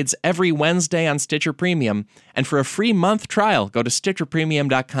of Braids every Wednesday on Stitcher Premium. And for a free month trial, go to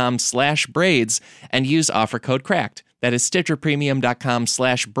StitcherPremium.com/braids and use offer code CRACKED. That is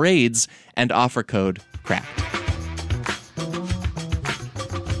StitcherPremium.com/braids and offer code CRACKED.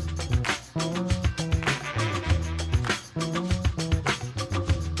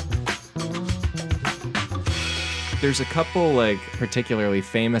 There's a couple like particularly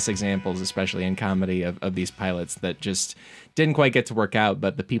famous examples, especially in comedy, of these pilots that just didn't quite get to work out,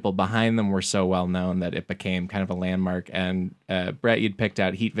 but the people behind them were so well known that it became kind of a landmark. And Brett, you'd picked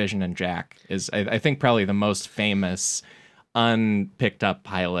out Heat Vision and Jack is I think probably the most famous unpicked up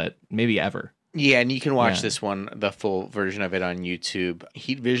pilot maybe ever. Yeah, and you can watch this one, the full version of it on YouTube.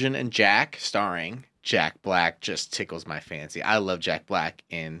 Heat Vision and Jack, starring Jack Black, just tickles my fancy. I love Jack Black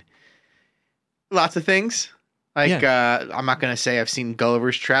in lots of things. Like, I'm not going to say I've seen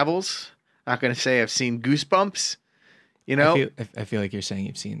Gulliver's Travels. I'm not going to say I've seen Goosebumps. You know? I feel like you're saying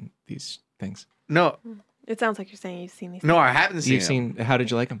you've seen these things. No. It sounds like you're saying you've seen these No, things. I haven't seen them. How did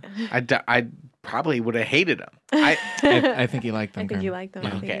you like them? I probably would have hated them. I think you liked them. I think you liked them.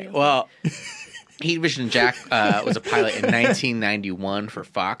 Yeah. Okay, well, Heat Vision and Jack was a pilot in 1991 for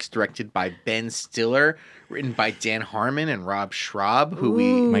Fox, directed by Ben Stiller, written by Dan Harmon and Rob Schrab, who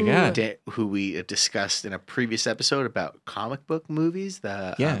we discussed in a previous episode about comic book movies.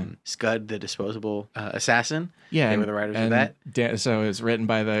 Scud, the Disposable Assassin. Yeah, they were the writers of that. So it was written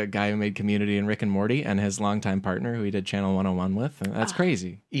by the guy who made Community and Rick and Morty, and his longtime partner, who he did Channel 101 with. And that's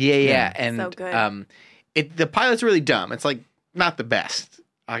crazy. Yeah, and so good. The pilot's really dumb. It's like not the best.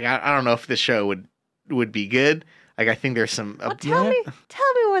 Like I don't know if the show would be good. Like I think there's some. Tell me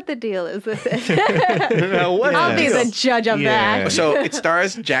what the deal is with it. I'll be the judge of that. So it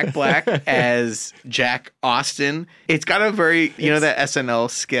stars Jack Black as Jack Austin. It's got a very that SNL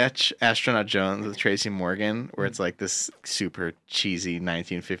sketch Astronaut Jones with Tracy Morgan, where it's like this super cheesy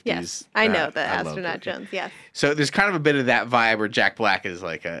 1950s. Yes, I know the Astronaut Jones. Yes. So there's kind of a bit of that vibe where Jack Black is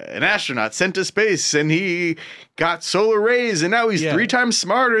like an astronaut sent to space, and he got solar rays, and now he's 3 times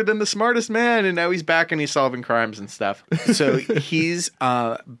smarter than the smartest man, and now he's back and he's solving crimes and stuff. So he's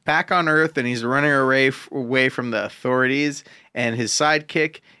back on Earth, and he's running away from the authorities, and his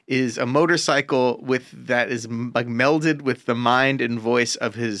sidekick is a motorcycle that is like melded with the mind and voice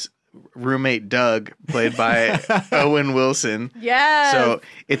of his roommate Doug, played by Owen Wilson. Yes. So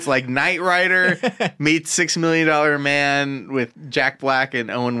it's like Knight Rider meets $6 Million Man with Jack Black and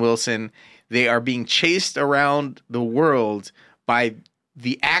Owen Wilson. They are being chased around the world by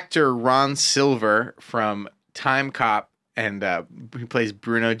the actor Ron Silver from Time Cop, and he plays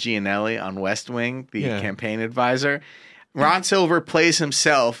Bruno Gianelli on West Wing, the campaign advisor. Ron Silver plays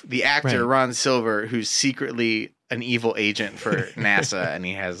himself, the actor Ron Silver, who's secretly an evil agent for NASA, and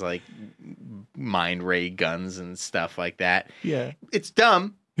he has like mind ray guns and stuff like that. Yeah. It's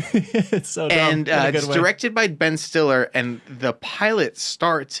dumb. It's so dumb. And it's directed by Ben Stiller, and the pilot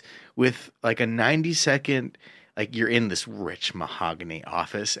starts with like a 90-second, like you're in this rich mahogany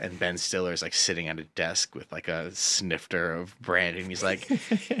office, and Ben Stiller's like sitting at a desk with like a snifter of brandy, and he's like,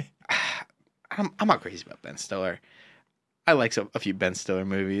 I'm not crazy about Ben Stiller. I like a few Ben Stiller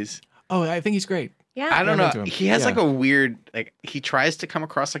movies. Oh, I think he's great. Yeah. I don't know. He has like a weird, like he tries to come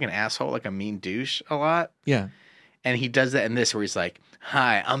across like an asshole, like a mean douche a lot. Yeah. And he does that in this where he's like,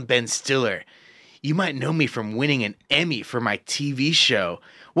 "Hi, I'm Ben Stiller. You might know me from winning an Emmy for my TV show.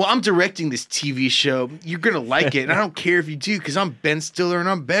 Well, I'm directing this TV show. You're going to like it. And I don't care if you do because I'm Ben Stiller and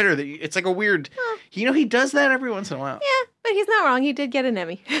I'm better." It's like a weird, he does that every once in a while. Yeah, but he's not wrong. He did get an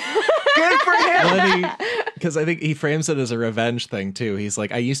Emmy. Good for him. Because I think he frames it as a revenge thing, too. He's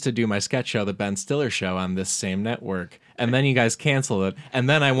like, I used to do my sketch show, The Ben Stiller Show, on this same network. And then you guys canceled it. And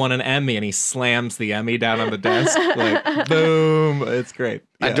then I won an Emmy, and he slams the Emmy down on the desk. Like, boom. It's great.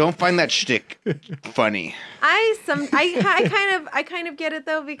 Yeah. I don't find that shtick funny. I kind of get it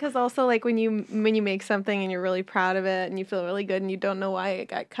though, because also like when you make something and you're really proud of it and you feel really good and you don't know why it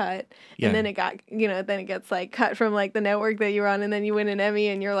got cut, and then it got then it gets like cut from like the network that you're on, and then you win an Emmy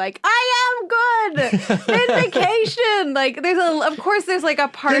and you're like, I am good. Vindication. Like there's like a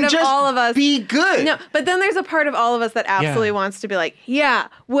part then of all of us. Be good. No, but then there's a part of all of us that absolutely wants to be like, yeah,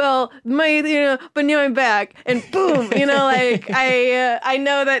 well, but now I'm back, and boom, like I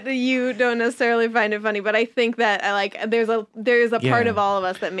know that you don't necessarily find it funny, but I think that there's a part of all of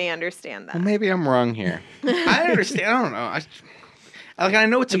us that may understand that. Well, maybe I'm wrong here. I understand. I don't know. I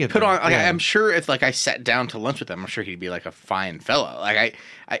know what to put on. Like, I'm sure if like I sat down to lunch with him, I'm sure he'd be like a fine fellow. Like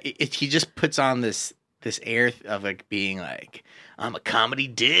he just puts on this air of like being like, I'm a comedy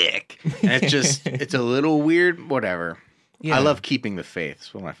dick, and it's a little weird. Whatever. Yeah. I love Keeping the Faith.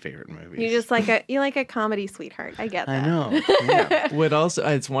 It's one of my favorite movies. You just like a comedy sweetheart. I get that. I know. Yeah.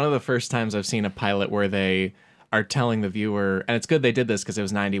 It's one of the first times I've seen a pilot where they are telling the viewer, and it's good they did this because it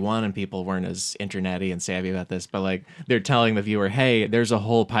was 91 and people weren't as internety and savvy about this, but like they're telling the viewer, hey, there's a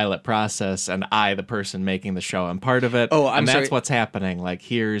whole pilot process, and I, the person making the show, I'm part of it. Oh, I'm and sorry. That's what's happening. Like,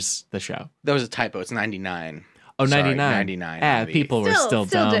 here's the show. That was a typo. It's 99. Oh, 99. Sorry, 99. Yeah, people were still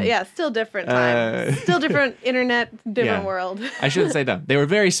dumb. Still different times. Still different internet, different world. I shouldn't say dumb. They were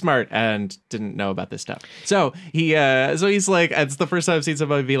very smart and didn't know about this stuff. So he's like, it's the first time I've seen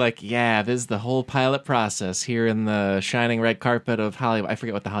somebody be like, yeah, this is the whole pilot process here in the shining red carpet of Hollywood. I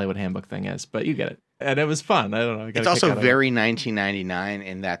forget what the Hollywood Handbook thing is, but you get it. And it was fun. I don't know. It's also very 1999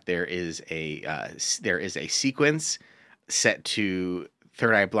 in that there is a sequence set to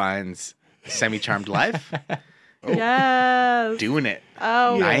Third Eye Blind's Semi-Charmed Life. Oh, yes. Doing it.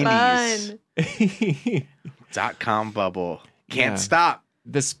 Oh, 90s. fun. .com bubble. Can't stop.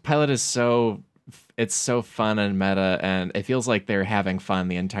 This pilot is so fun and meta, and it feels like they're having fun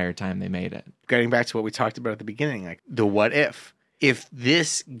the entire time they made it. Getting back to what we talked about at the beginning, like the what if. If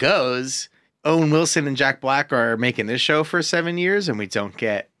this goes, Owen Wilson and Jack Black are making this show for 7 years and we don't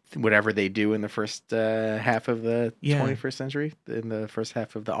get whatever they do in the first half of the 21st century, in the first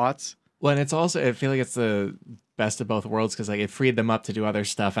half of the aughts. Well, and it's also, I feel like it's the best of both worlds because like it freed them up to do other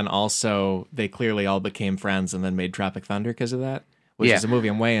stuff, and also they clearly all became friends and then made Tropic Thunder because of that, which is a movie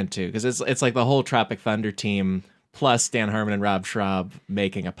I'm way into, because it's like the whole Tropic Thunder team plus Dan Harmon and Rob Schrab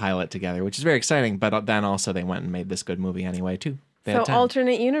making a pilot together, which is very exciting. But then also they went and made this good movie anyway too. So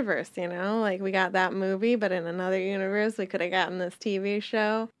alternate universe, like we got that movie, but in another universe we could have gotten this TV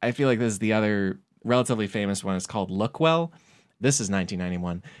show. I feel like this is the other relatively famous one. It's called Look Well. This is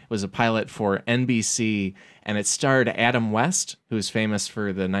 1991. It was a pilot for NBC, and it starred Adam West, who's famous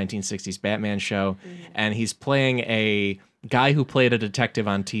for the 1960s Batman show. Mm-hmm. And he's playing a guy who played a detective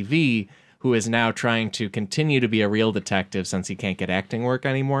on TV who is now trying to continue to be a real detective since he can't get acting work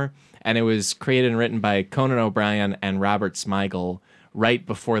anymore. And it was created and written by Conan O'Brien and Robert Smigel right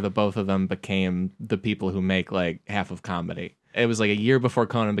before the both of them became the people who make like half of comedy. It was like a year before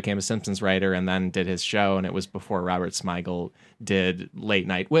Conan became a Simpsons writer and then did his show, and it was before Robert Smigel did Late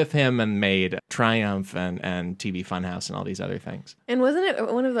Night with him and made Triumph and TV Funhouse and all these other things. And wasn't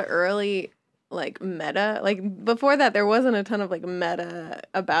it one of the early like meta. Like before that, there wasn't a ton of like meta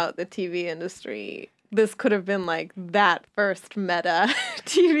about the TV industry. This could have been like that first meta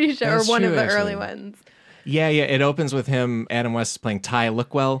TV show, or one of the early ones. Yeah. It opens with him. Adam West is playing Ty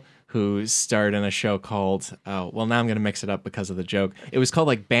Lookwell, who starred in a show called, now I'm going to mix it up because of the joke. It was called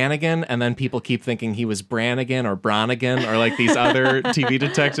like Bannigan, and then people keep thinking he was Brannigan or Bronigan or like these other TV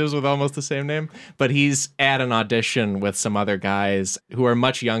detectives with almost the same name. But he's at an audition with some other guys who are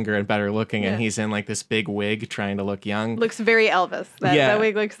much younger and better looking, and he's in like this big wig trying to look young. Looks very Elvis. That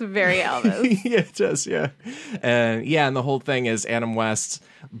wig looks very Elvis. Yeah, it does, yeah. And the whole thing is Adam West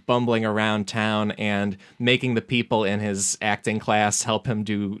bumbling around town and making the people in his acting class help him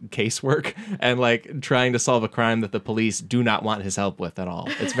do casework and like trying to solve a crime that the police do not want his help with at all.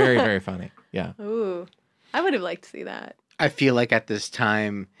 It's very, very funny. Yeah. Ooh, I would have liked to see that. I feel like at this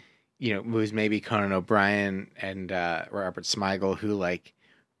time, it was maybe Conan O'Brien and Robert Smigel who like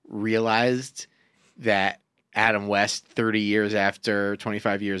realized that Adam West 25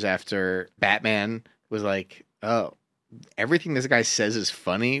 years after Batman was like, oh, everything this guy says is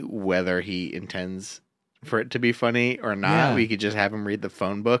funny, whether he intends for it to be funny or not. Yeah. We could just have him read the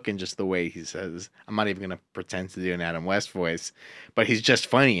phone book, and just the way he says, I'm not even going to pretend to do an Adam West voice, but he's just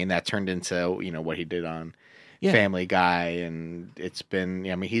funny. And that turned into, what he did on Family Guy. And it's been,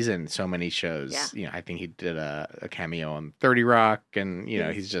 he's in so many shows. Yeah. I think he did a cameo on 30 Rock, and,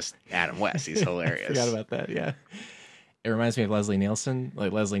 he's just Adam West. He's hilarious. I forgot about that. Yeah. It reminds me of Leslie Nielsen.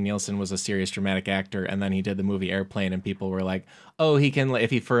 Like Leslie Nielsen was a serious dramatic actor, and then he did the movie Airplane, and people were like, "Oh, he can if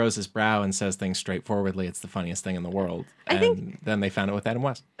he furrows his brow and says things straightforwardly, it's the funniest thing in the world." Then they found it with Adam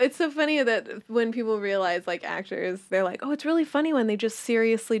West. It's so funny that when people realize like actors, they're like, "Oh, it's really funny when they just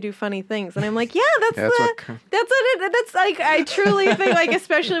seriously do funny things," and I'm like, "Yeah, that's like I truly think like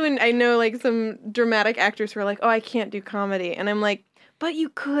especially when I know like some dramatic actors who are like, "Oh, I can't do comedy," and I'm like, "But you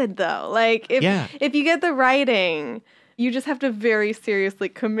could though, like if you get the writing." You just have to very seriously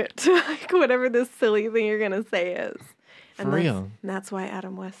commit to like whatever this silly thing you're going to say is. For real. That's why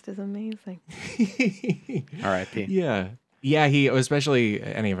Adam West is amazing. R.I.P. Yeah. Yeah, he, especially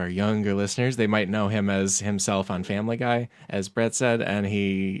any of our younger listeners, they might know him as himself on Family Guy, as Brett said, and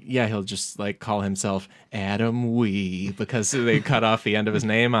he'll just like call himself Adam Wee because they cut off the end of his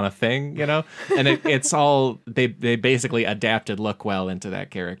name on a thing, and it's all, they basically adapted Lookwell into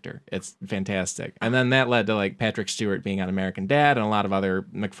that character. It's fantastic. And then that led to like Patrick Stewart being on American Dad and a lot of other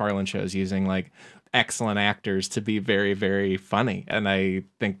McFarlane shows using like excellent actors to be very, very funny. And I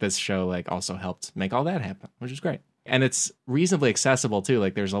think this show like also helped make all that happen, which is great. And it's reasonably accessible, too.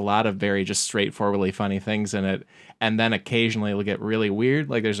 Like, there's a lot of very just straightforwardly funny things in it. And then occasionally it'll get really weird.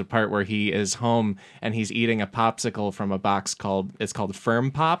 Like, there's a part where he is home and he's eating a popsicle from a box called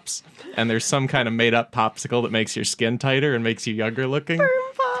Firm Pops. And there's some kind of made-up popsicle that makes your skin tighter and makes you younger looking. Firm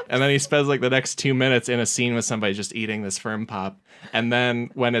Pops. And then he spends, like, the next 2 minutes in a scene with somebody just eating this Firm Pop. And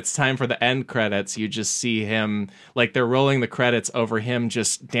then when it's time for the end credits, you just see him, like, they're rolling the credits over him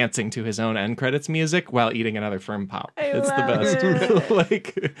just dancing to his own end credits music while eating another Firm Pop. It's the best.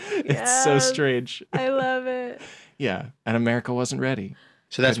 Like, it's so strange. I love it. Yeah. And America wasn't ready.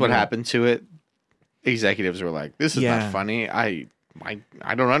 So that's what happened to it. Executives were like, this is not funny. I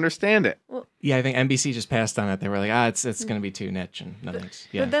don't understand it. Well, yeah, I think NBC just passed on it. They were like, it's going to be too niche and no thanks.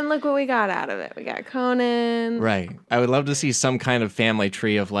 Yeah. But then look what we got out of it. We got Conan. Right. I would love to see some kind of family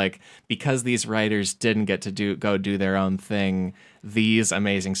tree of like, because these writers didn't get to go do their own thing, these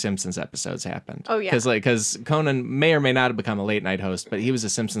amazing Simpsons episodes happened. Oh, yeah. Because Conan may or may not have become a late night host, but he was a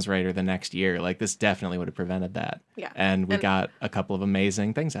Simpsons writer the next year. Like, this definitely would have prevented that. Yeah. And we got a couple of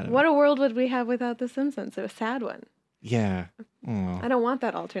amazing things out of it. What a world would we have without the Simpsons? A sad one. Yeah. I don't want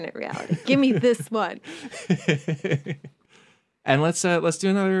that alternate reality. Give me this one. And let's do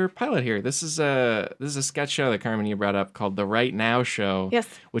another pilot here. This is a sketch show that Carmen you brought up called The Right Now Show. Yes.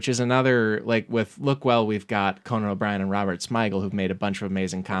 Which is another, like with Lookwell, we've got Conan O'Brien and Robert Smigel who've made a bunch of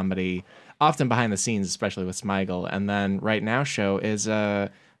amazing comedy, often behind the scenes, especially with Smigel. And then Right Now Show is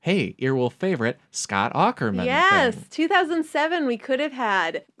hey, Earwolf favorite, Scott Aukerman. Yes, 2007, we could have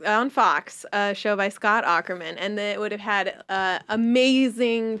had on Fox a show by Scott Aukerman, and it would have had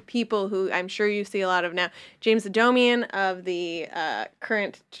amazing people who I'm sure you see a lot of now. James Adomian of the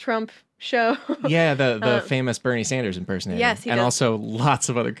current Trump show. Yeah, the famous Bernie Sanders impersonator. Yes, he and does. Also lots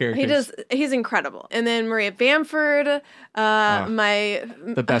of other characters. He's incredible. And then Maria Bamford,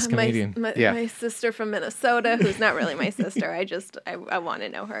 the best comedian. My sister from Minnesota, who's not really my sister. I want to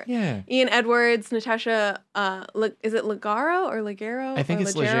know her. Yeah. Ian Edwards, Natasha, is it Leggero or Leggero? I think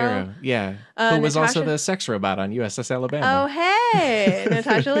it's Leggero. Yeah. Who was also the sex robot on USS Alabama. Oh, hey.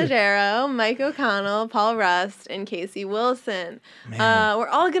 Natasha Leggero, Mike O'Connell, Paul Rust, and Casey Wilson. We're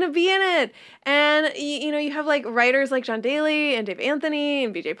all going to be in it. it. And, you have like writers like John Daly and Dave Anthony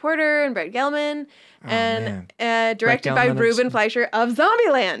and BJ Porter and Brett Gelman directed by Ruben Fleischer of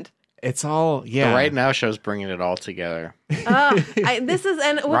Zombieland. It's all, The Right Now show's bringing it all together.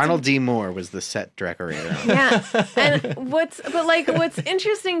 Ronald D. Moore was the set decorator. Yeah, and what's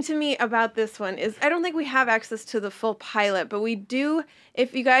interesting to me about this one is I don't think we have access to the full pilot, but we do.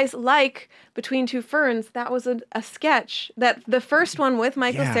 If you guys like Between Two Ferns, that was a sketch that the first one with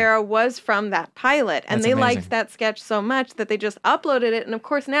Michael Cera was from that pilot, and they liked that sketch so much that they just uploaded it, and of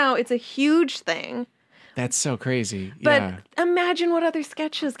course now it's a huge thing. That's so crazy. But imagine what other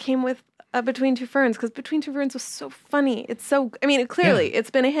sketches came with Between Two Ferns, because Between Two Ferns was so funny. It's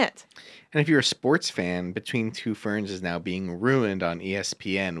been a hit. And if you're a sports fan, Between Two Ferns is now being ruined on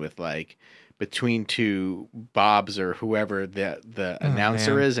ESPN with like Between Two Bobs or whoever the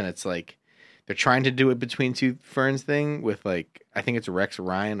announcer is, and it's like they're trying to do a Between Two Ferns thing with like I think it's Rex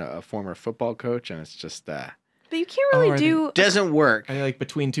Ryan, a former football coach, and it's just But you can't really do... Doesn't work. Are they like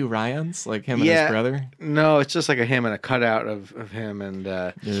Between Two Ryans? Like him and his brother? No, it's just like him and a cutout of him. And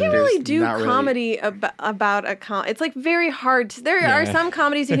you can't really do comedy about a It's like very hard. There are some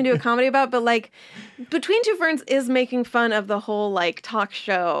comedies you can do a comedy about, but like Between Two Ferns is making fun of the whole like talk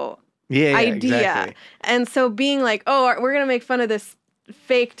show idea. Exactly. And so being like, oh, we're going to make fun of this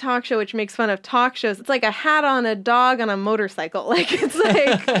fake talk show which makes fun of talk shows. It's like a hat on a dog on a motorcycle. Like it's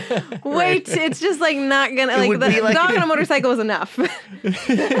like wait, it's just like not gonna like the dog on a motorcycle was enough.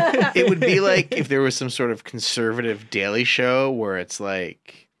 It would be like if there was some sort of conservative Daily Show where it's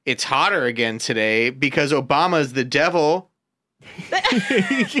like it's hotter again today because Obama's the devil.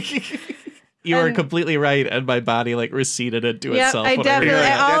 You were completely right, and my body like receded into itself. I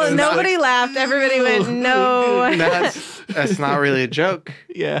definitely. Nobody laughed. Everybody went, no. That's not really a joke.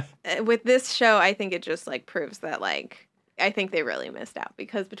 Yeah. With this show, I think it just like proves that like I think they really missed out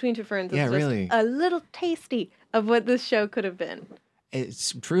because Between Two Ferns is just a little tasty of what this show could have been.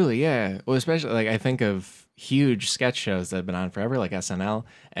 It's truly, yeah. Well, especially like I think of huge sketch shows that have been on forever, like SNL,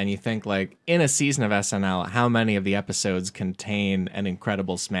 and you think like in a season of SNL, how many of the episodes contain an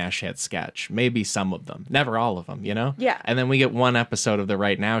incredible smash hit sketch? Maybe some of them, never all of them, you know? Yeah. And then we get one episode of the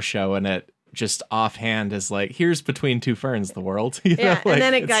Right Now show, and it just offhand is like, here's Between Two Ferns, the world. You know? Like, and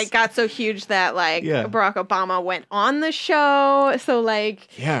then it got so huge that like Barack Obama went on the show. So like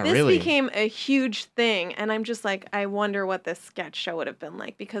this became a huge thing. And I'm just like, I wonder what this sketch show would have been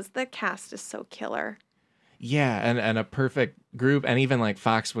like because the cast is so killer. Yeah, and a perfect group. And even like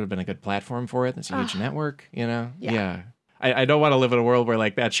Fox would have been a good platform for it. It's a huge network, you know? Yeah. I don't want to live in a world where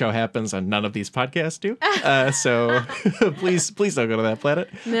like that show happens and none of these podcasts do. So please don't go to that planet.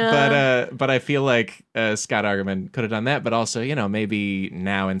 No. But I feel like Scott Aukerman could have done that. But also, you know, maybe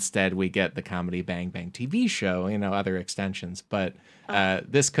now instead we get the Comedy Bang Bang TV show, you know, other extensions. But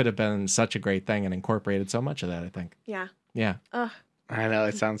this could have been such a great thing and incorporated so much of that, I think. Yeah. Yeah. I know,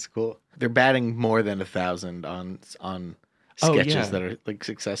 it sounds cool. They're batting more than 1,000 on sketches that are like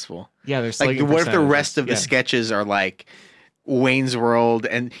successful. Yeah, there's like what if the rest of the sketches are like Wayne's World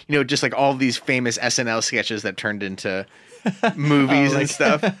and you know just like all these famous SNL sketches that turned into movies and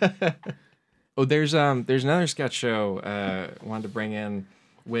stuff. There's another sketch show I wanted to bring in,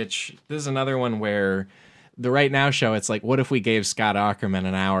 which this is another one where the Right Now show, it's like, what if we gave Scott Aukerman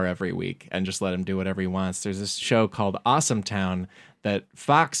an hour every week and just let him do whatever he wants? There's this show called Awesome Town that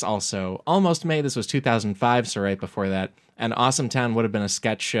Fox also almost made. This was 2005, so right before that. And Awesome Town would have been a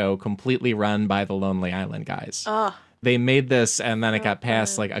sketch show completely run by the Lonely Island guys. They made this, and then it got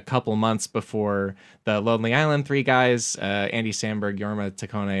passed like a couple months before the Lonely Island three guys, Andy Samberg, Jorma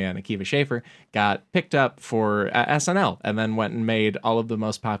Taccone, and Akiva Schaffer, got picked up for SNL, and then went and made all of the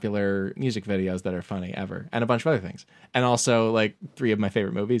most popular music videos that are funny ever, and a bunch of other things. And also, like, 3 of my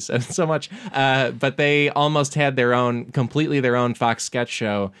favorite movies, and so much. But they almost had completely their own Fox sketch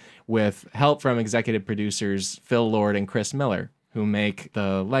show with help from executive producers Phil Lord and Chris Miller, who make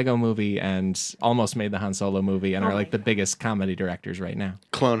the Lego movie and almost made the Han Solo movie and are like the biggest comedy directors right now.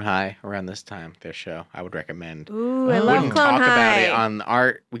 Clone High around this time, their show, I would recommend. Ooh, I love Clone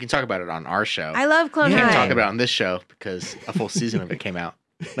High. We can talk about it on our show. I love Clone High. We can't talk about it on this show because a full season of it came out.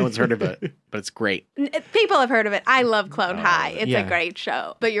 No one's heard of it, but it's great. People have heard of it. I love Clone High. It's a great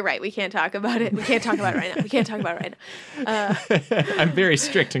show. But you're right. We can't talk about it. We can't talk about it right now. We can't talk about it right now. I'm very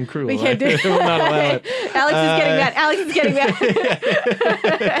strict and cruel. We can't do it. I will not allow it. Alex is getting mad.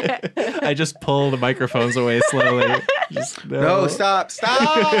 I just pull the microphones away slowly. No, stop.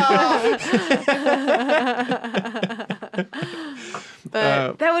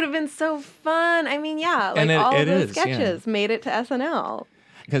 But that would have been so fun. I mean, like all those sketches made it to SNL.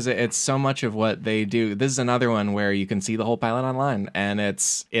 because it's so much of what they do. This is another one where you can see the whole pilot online, and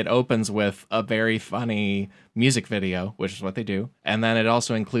it opens with a very funny music video, which is what they do, and then it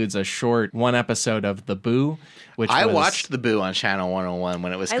also includes a short one episode of The Boo, which I watched The Boo on Channel 101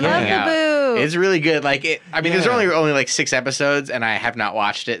 when it was coming out. I love The Boo. It's really good. Like there's only like 6 episodes, and I have not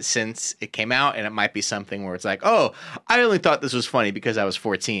watched it since it came out, and it might be something where it's like, oh, I only thought this was funny because I was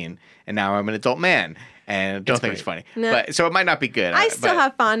 14, and now I'm an adult man. And don't think it's funny. No. But so it might not be good. I still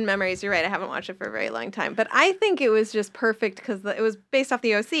have fond memories. You're right. I haven't watched it for a very long time. But I think it was just perfect because it was based off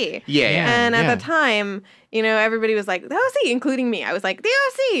the OC. Yeah. And at the time, everybody was like, the OC, including me. I was like, the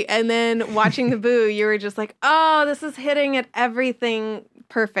OC. And then watching The Boo, you were just like, oh, this is hitting at everything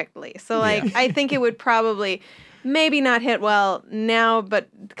perfectly. So, I think it would probably maybe not hit well now, but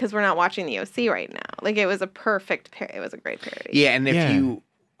because we're not watching the OC right now. Like, it was a perfect it was a great parody. Yeah, and if you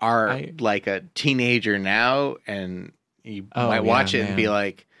are like a teenager now and you might watch it and be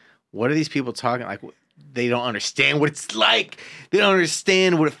like, what are these people talking like? They don't understand what it's like. They don't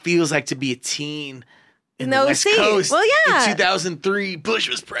understand what it feels like to be a teen in the West Coast. Well, yeah. In 2003, Bush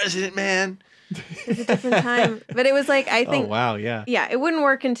was president, man. It's a different time. But it was like, I think. Oh, wow, yeah. Yeah, it wouldn't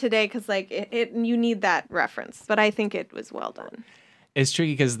work in today because you need that reference. But I think it was well done. It's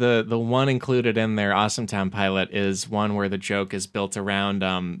tricky because the one included in their Awesome Town pilot is one where the joke is built around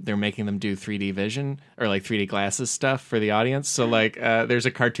they're making them do 3D vision or like 3D glasses stuff for the audience. So there's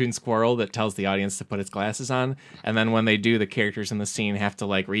a cartoon squirrel that tells the audience to put its glasses on, and then when they do, the characters in the scene have to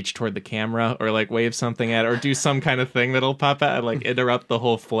like reach toward the camera or like wave something at it or do some kind of thing that'll pop out and like interrupt the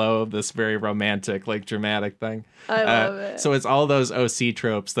whole flow of this very romantic, like dramatic thing. I love it. So it's all those OC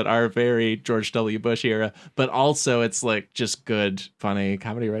tropes that are very George W. Bush era, but also it's like just good, funny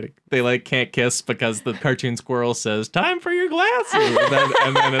comedy writing. They like can't kiss because the cartoon squirrel says, "Time for your glasses,"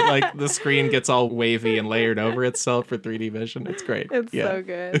 and then it, like the screen gets all wavy and layered over itself for 3D vision. It's great. It's so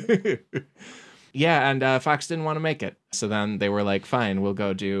good. Yeah, and Fox didn't want to make it, so then they were like, "Fine, we'll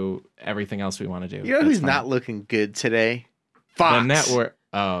go do everything else we want to do." You know who's not looking good today? Fox. The network.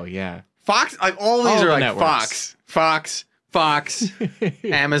 Oh yeah. Fox, like all these are like networks. Fox,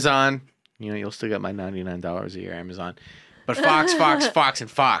 Amazon. You'll still get my $99 a year, Amazon. But Fox, and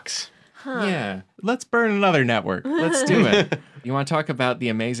Fox. Huh. Yeah. Let's burn another network. Let's do it. You want to talk about The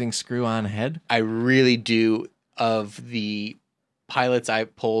Amazing Screw-On Head? I really do. Of the pilots I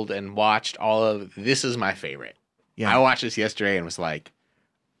pulled and watched, this is my favorite. Yeah. I watched this yesterday and was like,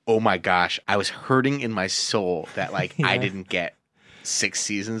 oh my gosh, I was hurting in my soul that I didn't get 6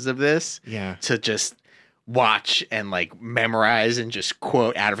 seasons of this. Yeah. To just watch and memorize and just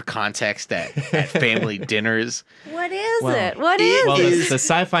quote out of context at family dinners. What is it? What is it? The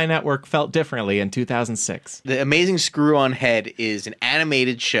Sci-Fi Network felt differently in 2006. The Amazing Screw-On Head is an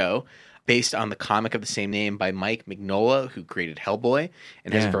animated show based on the comic of the same name by Mike Mignola, who created Hellboy,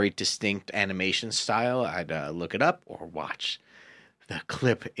 and has a very distinct animation style. I'd look it up or watch the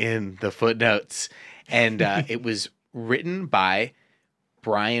clip in the footnotes. And it was written by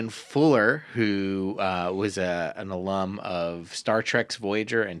Brian Fuller, who was an alum of Star Trek's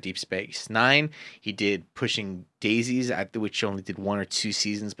Voyager and Deep Space Nine. He did Pushing Daisies, which only did 1 or 2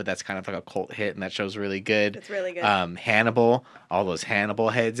 seasons, but that's kind of like a cult hit, and that show's really good. It's really good. Hannibal, all those Hannibal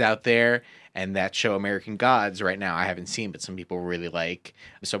heads out there, and that show American Gods right now I haven't seen, but some people really like.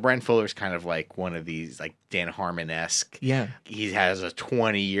 So Brian Fuller's kind of like one of these like Dan Harmon-esque. Yeah. He has a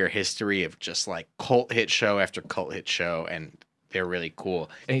 20-year history of just like cult hit show after cult hit show, and they're really cool.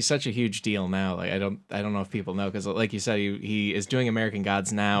 And he's such a huge deal now. Like I don't know if people know, because like you said, he is doing American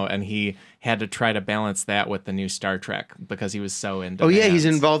Gods now, and he had to try to balance that with the new Star Trek because he was so into. Oh yeah, he's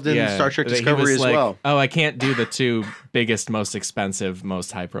involved in Star Trek Discovery as well. Oh, I can't do the 2 biggest, most expensive,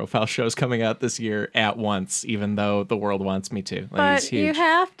 most high-profile shows coming out this year at once, even though the world wants me to. Like, but you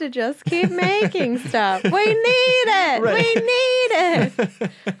have to just keep making stuff. We need it. Right. We need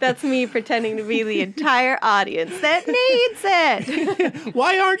it. That's me pretending to be the entire audience that needs it.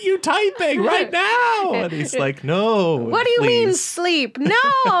 Why aren't you typing right now? And he's like, no. What do you mean sleep?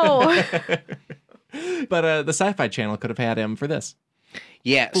 No. But the Sci-Fi Channel could have had him for this.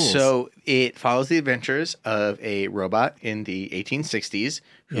 Yeah, so it follows the adventures of a robot in the 1860s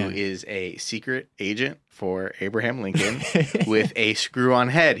who is a secret agent for Abraham Lincoln with a screw-on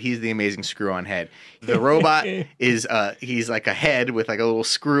head. He's the Amazing Screw-On Head. The robot is he's like a head with like a little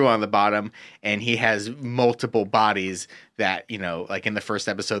screw on the bottom, and he has multiple bodies that, like in the first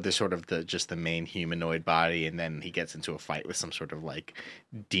episode, there's sort of just the main humanoid body, and then he gets into a fight with some sort of like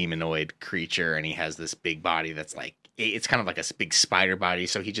demonoid creature, and he has this big body that's like, it's kind of like a big spider body,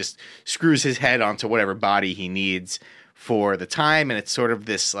 so he just screws his head onto whatever body he needs for the time, and it's sort of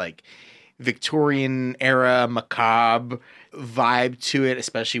this like Victorian era macabre vibe to it,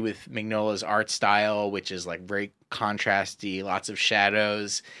 especially with Mignola's art style, which is like very contrasty, lots of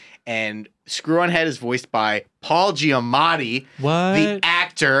shadows. And Screw-On-Head is voiced by Paul Giamatti, the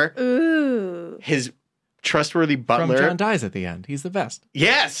actor. Ooh. His trustworthy butler. From John Dies at the End. He's the best.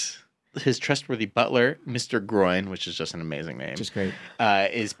 Yes. His trustworthy butler, Mr. Groin, which is just an amazing name. Just great.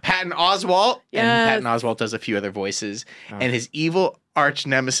 Is Patton Oswalt. Yes. And Patton Oswalt does a few other voices. Oh. And his evil arch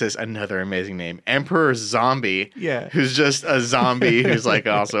nemesis, another amazing name, Emperor Zombie. Yeah. Who's just a zombie who's like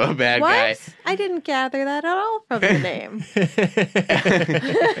also a bad guy. I didn't gather that at all from the name.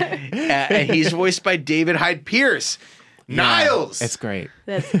 And he's voiced by David Hyde Pierce. Yeah. Niles. It's great.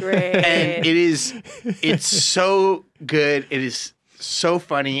 That's great. And it's so good. It is so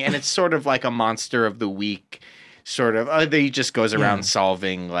funny, and it's sort of like a monster of the week sort of. He just goes around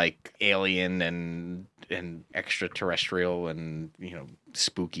solving like alien and extraterrestrial and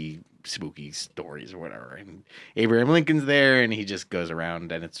spooky stories or whatever. And Abraham Lincoln's there, and he just goes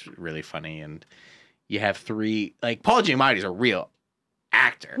around, and it's really funny. And you have three, like, Paul Giamatti's a real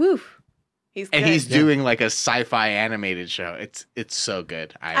actor. Woof. He's good. And he's doing like a sci-fi animated show. It's so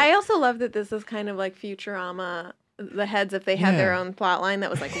good. I also love that this is kind of like Futurama. The heads, if they had their own plot line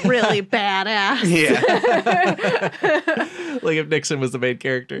that was like really badass. Yeah. Like if Nixon was the main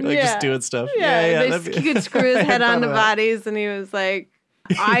character, like just doing stuff. Yeah. He could screw his head onto bodies, and he was like,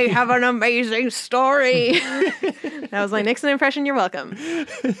 I have an amazing story. That was my Nixon impression. You're welcome.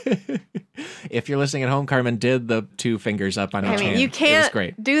 If you're listening at home, Carmen did the 2 fingers up on each hand. You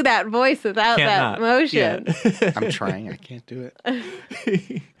can't do that voice without that motion. Yeah. I'm trying. I can't do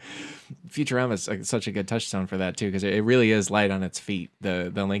it. Futurama is such a good touchstone for that too, because it really is light on its feet. The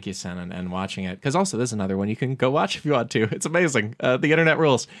link you sent and watching it, because also there's another one you can go watch if you want to. It's amazing. The internet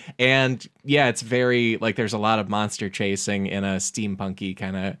rules, and it's very like there's a lot of monster chasing in a steampunky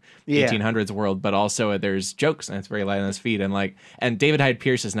kind of 1800s world, but also there's jokes and it's very light on its feet. And David Hyde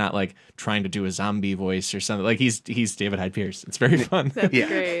Pierce is not like trying to do a zombie voice or something. Like he's David Hyde Pierce. It's very fun. That's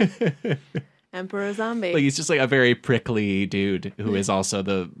great. Emperor Zombie. Like he's just like a very prickly dude who is also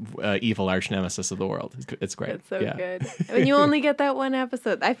the evil arch nemesis of the world. It's great. It's so good. When you only get that one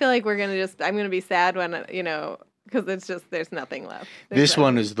episode, I feel like I'm gonna be sad when because it's just there's nothing left. This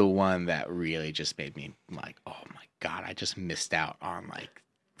one is the one that really just made me like, oh my God, I just missed out on like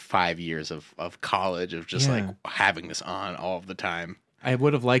 5 years of college of just like having this on all of the time. I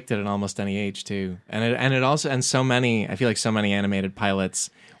would have liked it at almost any age too, and it also so many. I feel like so many animated pilots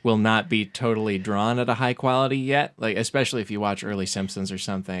will not be totally drawn at a high quality yet. Like especially if you watch early Simpsons or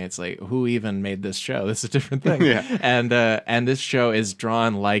something, it's like who even made this show? This is a different thing. And this show is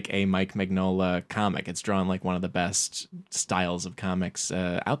drawn like a Mike Mignola comic. It's drawn like one of the best styles of comics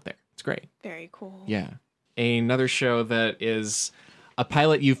out there. It's great. Very cool. Yeah, another show that is a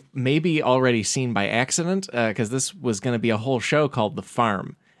pilot you've maybe already seen by accident, because this was going to be a whole show called The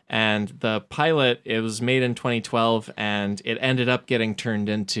Farm. And the pilot, it was made in 2012, and it ended up getting turned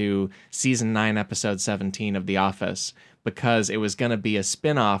into season 9, episode 17 of The Office, because it was going to be a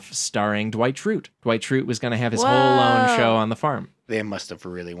spin-off starring Dwight Schrute. Dwight Schrute was going to have his whole own show on The Farm. They must have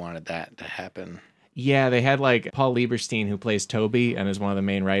really wanted that to happen. Yeah, they had like Paul Lieberstein, who plays Toby and is one of the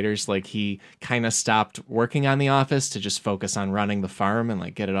main writers. Like he kind of stopped working on The Office to just focus on running the farm and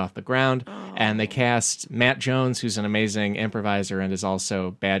like get it off the ground. Oh. And they cast Matt Jones, who's an amazing improviser and is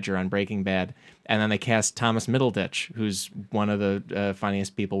also Badger on Breaking Bad. And then they cast Thomas Middleditch, who's one of the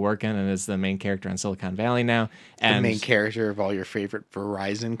funniest people working and is the main character on Silicon Valley now. And the main character of all your favorite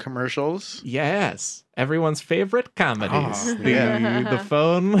Verizon commercials. Yes. Everyone's favorite comedies. Oh, the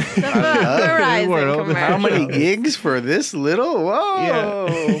phone. Verizon world. How many gigs for this little? Whoa,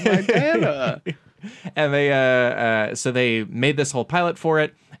 my data. And they so they made this whole pilot for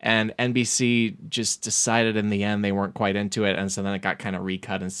it, and NBC just decided in the end they weren't quite into it, and so then it got kind of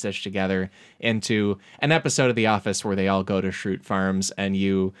recut and stitched together into an episode of The Office where they all go to Schrute Farms, and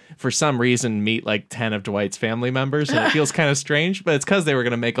you, for some reason, meet like 10 of Dwight's family members, and it feels kind of strange, but it's because they were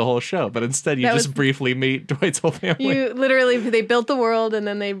going to make a whole show, but instead you just briefly meet Dwight's whole family. They built the world, and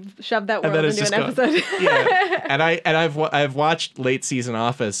then they shoved that world into an episode. Yeah, and I've watched late season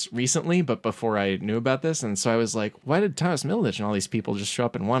Office recently, but before I knew about this, and so I was like, why did Thomas Middleditch and all these people just show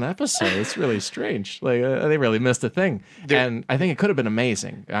up in one episode? It's really strange. Like they really missed a thing, and I think it could have been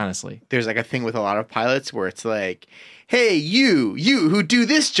amazing. Honestly, there's like a thing with a lot of pilots where it's like, hey, you who do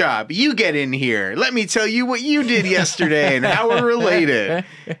this job, you get in here. Let me tell you what you did yesterday and how we're related.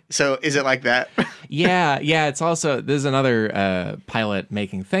 So is it like that? Yeah. It's also, there's another pilot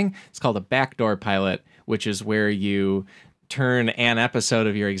making thing. It's called a backdoor pilot, which is where you turn an episode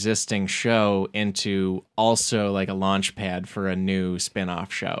of your existing show into also like a launch pad for a new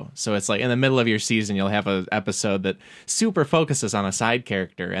spin-off show. So it's like in the middle of your season, you'll have an episode that super focuses on a side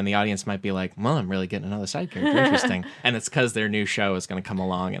character, and the audience might be like, well, I'm really getting another side character. Interesting. And it's because their new show is going to come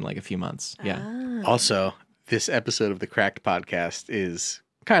along in like a few months. Yeah. Also, this episode of the Cracked podcast is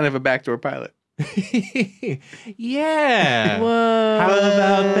kind of a backdoor pilot. Yeah. Whoa. How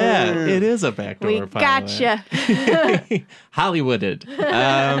about that? It is a backdoor pilot. Gotcha. Hollywooded.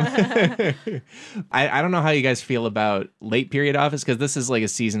 I don't know how you guys feel about late period Office, because this is like a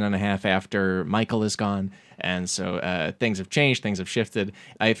season and a half after Michael is gone. And so things have changed, things have shifted.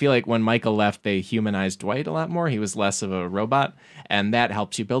 I feel like when Michael left, they humanized Dwight a lot more. He was less of a robot, and that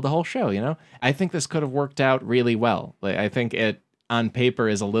helps you build a whole show, you know? I think this could have worked out really well. Like, I think it on paper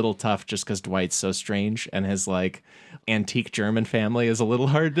is a little tough just because Dwight's so strange and his like antique German family is a little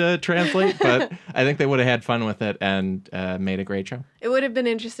hard to translate, but I think they would have had fun with it and made a great show. It would have been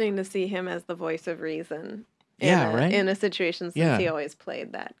interesting to see him as the voice of reason. Right? In a situation, since he always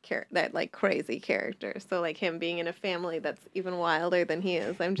played that that like crazy character. So like him being in a family that's even wilder than he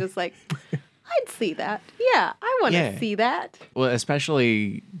is. I'm just like, I'd see that. Yeah, I want to see that. Well,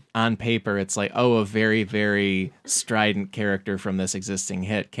 especially on paper, it's like, oh, a very, very strident character from this existing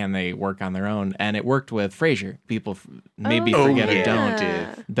hit. Can they work on their own? And it worked with Frasier. People maybe forget or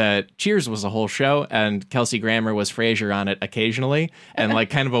don't. That Cheers was a whole show, and Kelsey Grammer was Frasier on it occasionally, and like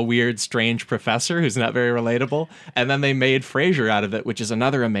kind of a weird, strange professor who's not very relatable. And then they made Frasier out of it, which is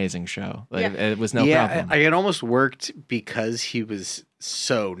another amazing show. Like, it was no problem. Yeah, it almost worked because he was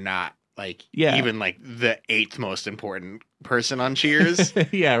so not like even like the 8th most important person on Cheers.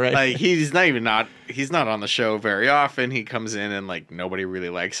 Yeah, right. Like he's not on the show very often. He comes in and like nobody really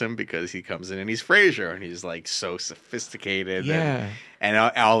likes him because he comes in and he's Frasier and he's like so sophisticated. And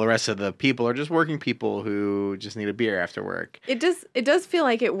all the rest of the people are just working people who just need a beer after work. It does feel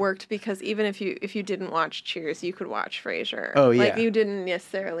like it worked because even if you didn't watch Cheers, you could watch Frasier. Oh yeah. Like you didn't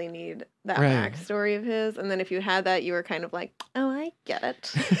necessarily need that backstory of his, and then if you had that, you were kind of like, oh, I get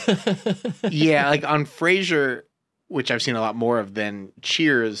it. Yeah, like on Frasier, which I've seen a lot more of than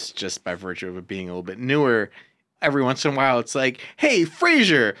Cheers, just by virtue of it being a little bit newer. Every once in a while, it's like, hey,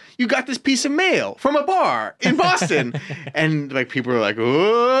 Frasier, you got this piece of mail from a bar in Boston. And like people are like,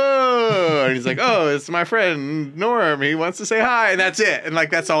 whoa. And he's like, oh, it's my friend Norm. He wants to say hi. And that's it. And like,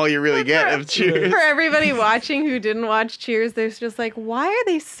 that's all you really get of Cheers. For everybody watching who didn't watch Cheers, there's just like, why are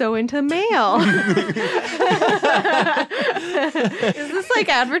they so into mail? Is this like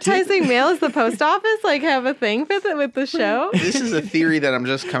advertising mail? Is the post office like have a thing with the show? This is a theory that I'm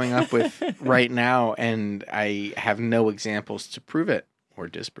just coming up with right now. And I have no examples to prove it or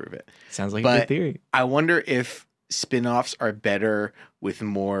disprove it. Sounds like a good theory. I wonder if spin-offs are better with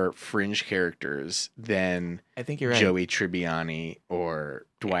more fringe characters than I think you're right. Joey Tribbiani or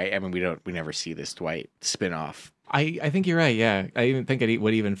Dwight. I mean, we never see this Dwight spin-off. I think you're right, yeah. I even think it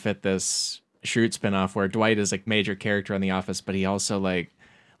would even fit this Schrute spin-off where Dwight is like major character on The Office, but he also like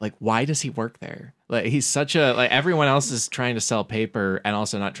why does he work there? Like he's such a like everyone else is trying to sell paper and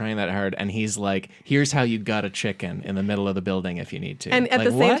also not trying that hard, and he's like, here's how you gut a chicken in the middle of the building if you need to. And at like,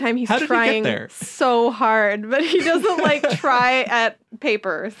 the same time, he's trying so hard, but he doesn't like try at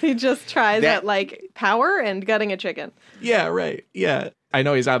papers. He just tries at like power and gutting a chicken. Yeah, right. Yeah. I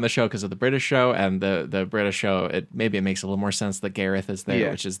know he's on the show because of the British show, and the British show, it makes a little more sense that Gareth is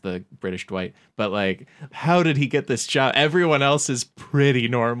there, which is the British Dwight. But like, how did he get this job? Everyone else is pretty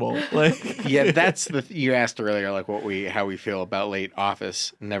normal. Like, yeah, that's you asked earlier, like how we feel about Late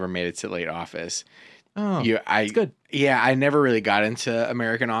Office. Never made it to Late Office. Oh, it's good. Yeah, I never really got into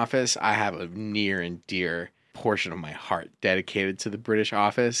American Office. I have a near and dear portion of my heart dedicated to the British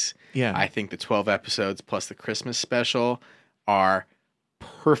Office. Yeah, I think the 12 episodes plus the Christmas special are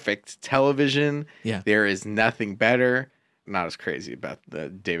perfect television. Yeah, there is nothing better. Not as crazy about the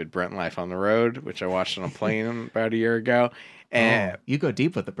David Brent Life on the Road, which I watched on a plane about a year ago. And you go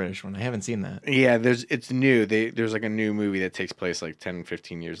deep with the British one. I haven't seen that. Yeah, it's new. There's like a new movie that takes place like 10,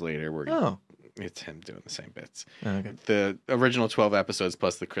 15 years later where it's him doing the same bits. Okay. The original 12 episodes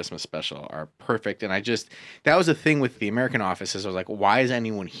plus the Christmas special are perfect. And that was the thing with the American Office is I was like, why is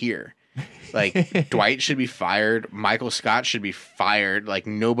anyone here? Like Dwight should be fired. Michael Scott should be fired. Like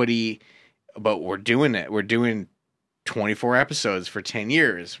nobody, but we're doing it. We're doing 24 episodes for 10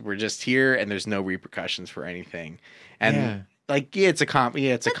 years. We're just here and there's no repercussions for anything. And Like, yeah, it's a comedy.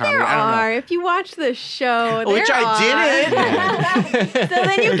 Yeah, it's a comedy. There I don't know. are. If you watch the show, Which I didn't. So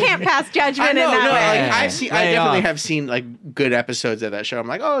then you can't pass judgment I know, in that no, way. like, I definitely have seen like good episodes of that show. I'm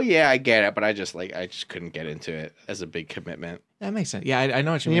like, oh yeah, I get it, but I just couldn't get into it as a big commitment. That makes sense. Yeah, I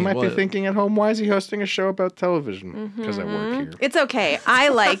know what you mean. You might be thinking at home, why is he hosting a show about television? Because I work here. It's okay. I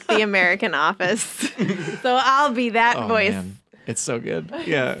like The American Office, so I'll be that voice. Man. It's so good.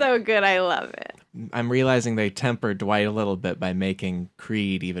 Yeah. So good. I love it. I'm realizing they tempered Dwight a little bit by making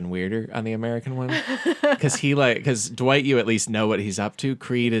Creed even weirder on the American one. Because Dwight, you at least know what he's up to.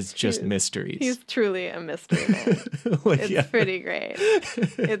 Creed is just mysteries. He's truly a mystery man. It's pretty great.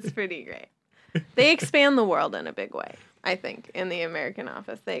 It's pretty great. They expand the world in a big way, I think, in the American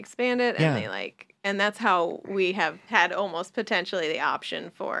Office. They expand it and and that's how we have had almost potentially the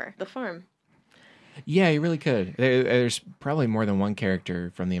option for The Farm. Yeah, you really could. There's probably more than one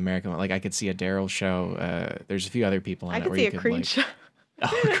character from the American one. Like, I could see a Daryl show. There's a few other people in I it. could see a Creed show.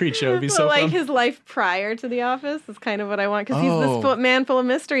 Oh, a Creed show would be so like fun. his life prior to The Office is kind of what I want. Because he's this man full of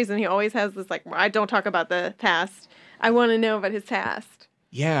mysteries, and he always has this, like, I don't talk about the past. I want to know about his past.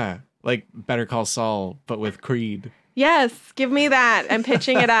 Yeah, like Better Call Saul, but with Creed. Yes, give me that. I'm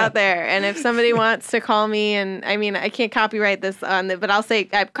pitching it out there. And if somebody wants to call me, and I mean, I can't copyright this but I'll say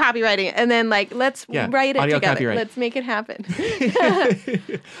I'm copywriting it. And then, like, let's write it together. Copyright. Let's make it happen.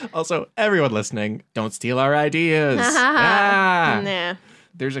 Also, everyone listening, don't steal our ideas. Nah.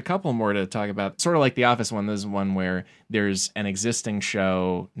 There's a couple more to talk about. Sort of like the Office one. This is one where there's an existing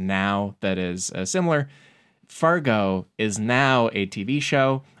show now that is similar. Fargo is now a TV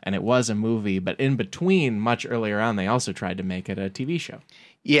show, and it was a movie, but in between, much earlier on, they also tried to make it a TV show.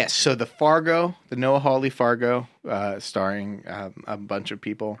 Yes, so the Noah Hawley Fargo, starring a bunch of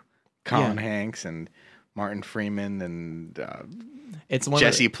people, Colin Hanks and Martin Freeman and it's one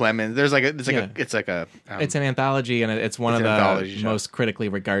Jesse Plemons. It's an anthology, and it's one of the most critically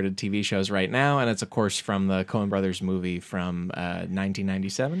regarded TV shows right now, and it's of course from the Coen Brothers movie from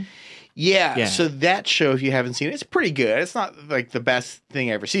 1997. Yeah, so that show, if you haven't seen it, it's pretty good. It's not like the best thing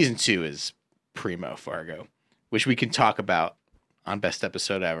ever. Season 2 is primo Fargo, which we can talk about on Best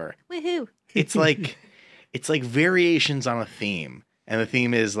Episode Ever. Woohoo! It's like variations on a theme, and the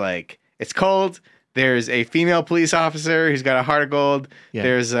theme is like it's cold. There's a female police officer who's got a heart of gold. Yeah.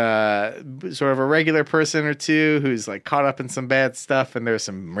 There's sort of a regular person or two who's like caught up in some bad stuff, and there's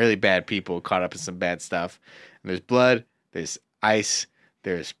some really bad people caught up in some bad stuff. And there's blood. There's ice.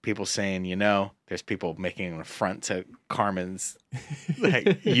 There's people saying, there's people making an affront to Carmen's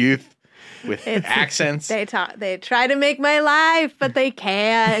youth with accents. They try to make my life, but they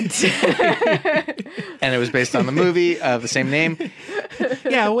can't. And it was based on the movie of the same name.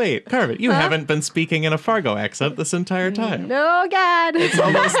 Yeah, wait, Carmen, you haven't been speaking in a Fargo accent this entire time. No, God. It's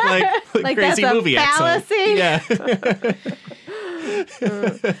almost like crazy that's movie fallacy. accent.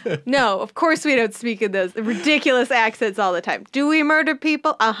 Yeah. No, of course we don't speak in those ridiculous accents all the time. Do we murder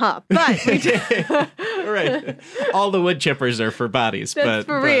people? But we do. Right. All the wood chippers are for bodies. That's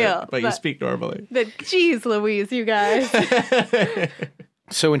for real. But you speak normally. Jeez Louise, you guys.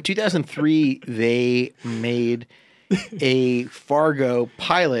 So in 2003, they made a Fargo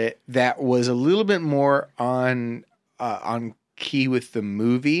pilot that was a little bit more on key with the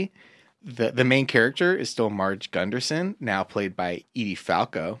movie. The main character is still Marge Gunderson, now played by Edie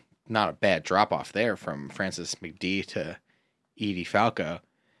Falco. Not a bad drop off there from Frances McDee to Edie Falco.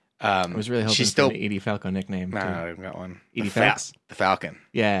 I was really hoping for an Edie Falco nickname. No, I've got one. Edie Falco. The Falcon.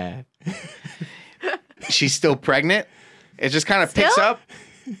 Yeah. She's still pregnant. It just kind of picks up.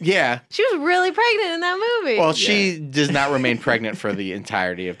 Yeah. She was really pregnant in that movie. Well, she does not remain pregnant for the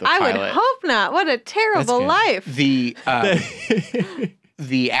entirety of the pilot. I would hope not. What a terrible life.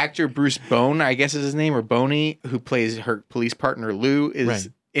 The actor Bruce Bone, I guess is his name, or Boney, who plays her police partner Lou, is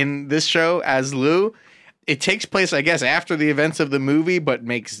in this show as Lou. It takes place, I guess, after the events of the movie, but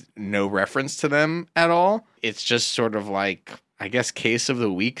makes no reference to them at all. It's just sort of like, I guess, case of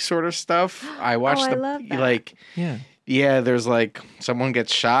the week sort of stuff. I watched I love that. There's like someone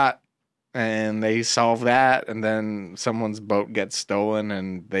gets shot and they solve that, and then someone's boat gets stolen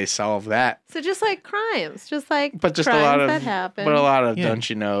and they solve that. So just like crimes, crimes a lot of that happen. But a lot of don't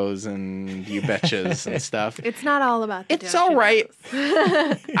you knows and you betches and stuff. It's not all about the It's all right.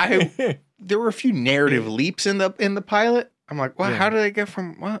 There were a few narrative leaps in the pilot. I'm like, what? How did they get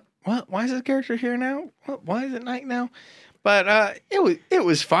from what? Why is this character here now? Why is it night now? But it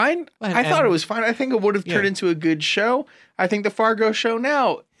was fine. I thought it was fine. I think it would have turned into a good show. I think the Fargo show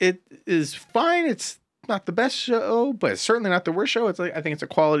now, it is fine. It's not the best show, but it's certainly not the worst show. It's like, I think it's a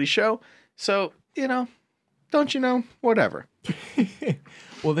quality show. So, don't you know, whatever.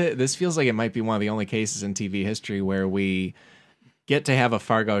 Well, this feels like it might be one of the only cases in TV history where we get to have a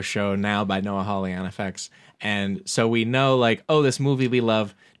Fargo show now by Noah Hawley on FX. And so we know, like, oh, this movie we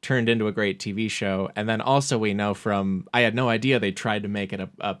love turned into a great TV show. And then also we know I had no idea they tried to make it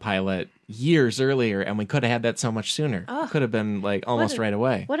a pilot years earlier, and we could have had that so much sooner. Oh, could have been, like, almost right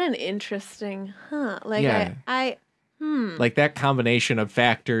away. What an interesting, Like, yeah. Like, that combination of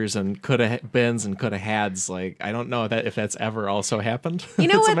factors and coulda beens and coulda hads, like, I don't know if that's ever also happened. You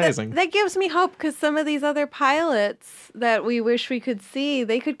know what? Amazing. That gives me hope, because some of these other pilots that we wish we could see,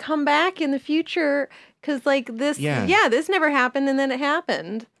 they could come back in the future. Because, like, this never happened, and then it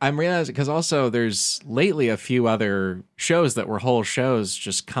happened. I'm realizing, because also there's lately a few other shows that were whole shows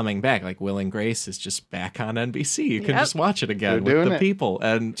just coming back. Like, Will and Grace is just back on NBC. You can just watch it again with the people.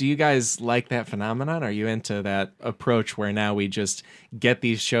 And do you guys like that phenomenon? Are you into that approach where now we just get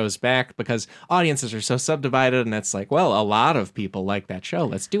these shows back? Because audiences are so subdivided, and it's like, well, a lot of people like that show.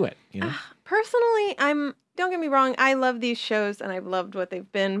 Let's do it. You know? Personally, don't get me wrong, I love these shows and I've loved what they've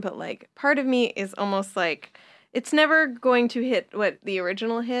been, but like part of me is almost like it's never going to hit what the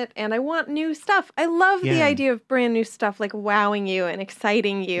original hit, and I want new stuff. I love the idea of brand new stuff, like wowing you and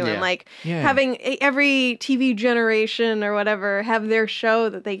exciting you and like having every TV generation or whatever have their show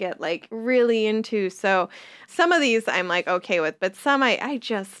that they get like really into. So some of these I'm like okay with, but some I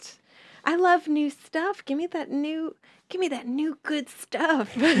love new stuff. Give me that new good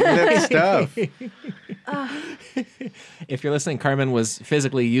stuff. Good stuff. If you're listening, Carmen was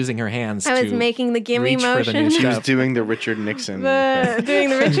physically using her hands. I was making the gimme motion. She was doing the Richard Nixon. Doing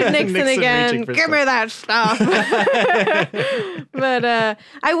the Richard Nixon again. Give me that stuff. But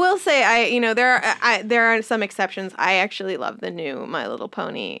I will say, there are some exceptions. I actually love the new My Little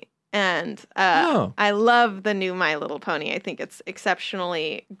Pony. And I love the new My Little Pony. I think it's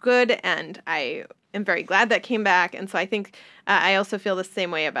exceptionally good, and I am very glad that came back. And so I think I also feel the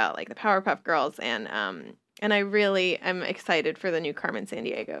same way about like the Powerpuff Girls, and I really am excited for the new Carmen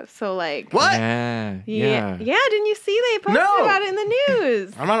Sandiego. So like what? Yeah. Didn't you see they posted about it in the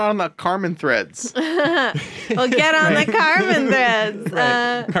news? I'm not on the Carmen threads. Well, get on the Carmen threads.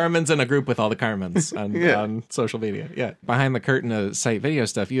 Right. Carmen's in a group with all the Carmens on social media. Yeah. Behind the curtain of site video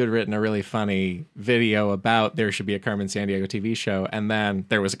stuff, you had written a really funny video about there should be a Carmen Sandiego TV show, and then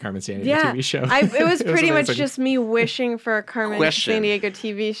there was a Carmen Sandiego TV show. It was pretty much just me wishing for a Carmen Sandiego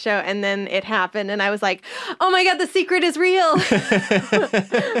TV show, and then it happened, and I was like, oh my God, the secret is real.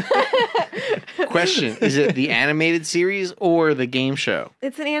 Question, is it the animated series or the game show?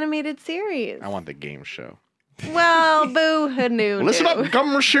 It's an animated series. I want the game show. Well, boo-hoo. Listen up,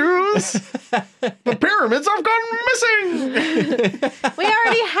 gumshoes. The pyramids have gone missing. We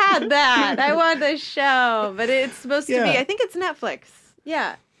already had that. I want the show, but it's supposed to be, I think it's Netflix.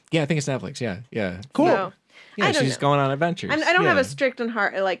 Yeah. Yeah, I think it's Netflix. Yeah. Cool. So, yeah, she's going on adventures. I don't have a strict and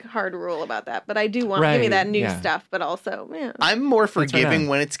hard rule about that, but I do want to give me that new stuff, but also, I'm more forgiving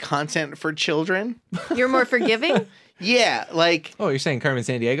when it's content for children. You're more forgiving? Yeah, like... Oh, you're saying Carmen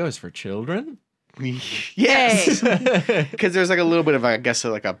Sandiego is for children? Yes. Because there's like a little bit of, I guess,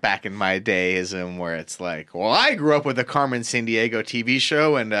 like a back in my dayism where it's like, well, I grew up with a Carmen Sandiego TV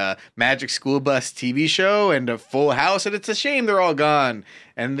show and a Magic School Bus TV show and a Full House, and it's a shame they're all gone.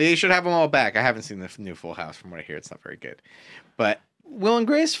 And they should have them all back. I haven't seen the new Full House. From what I hear, it's not very good. But Will and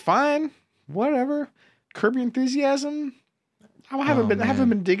Grace, fine. Whatever. Curb Your Enthusiasm. I haven't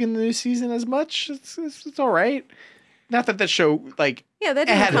been digging the new season as much. It's all right. Not that show, like, that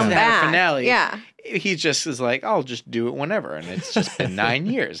didn't come back. Finale. Yeah. He just is like, I'll just do it whenever. And it's just been 9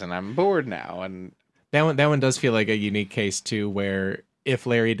 years and I'm bored now. And that one does feel like a unique case too, where if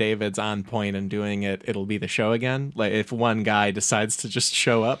Larry David's on point and doing it, it'll be the show again. Like if one guy decides to just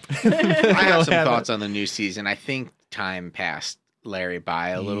show up. I have some thoughts on the new season. I think time passed Larry by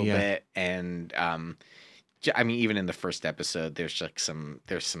a little bit. And I mean, even in the first episode, there's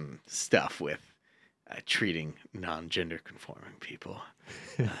some stuff with treating non-gender conforming people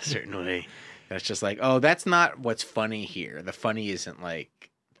a certain way. That's just like, oh, that's not what's funny here. The funny isn't like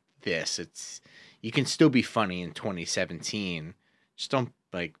this. It's you can still be funny in 2017. Just don't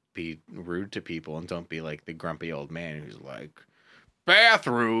like be rude to people and don't be like the grumpy old man who's like,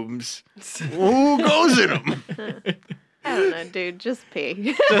 bathrooms. Who goes in them? I don't know, dude. Just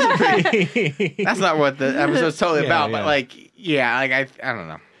pee. That's not what the episode's totally about. But like, I don't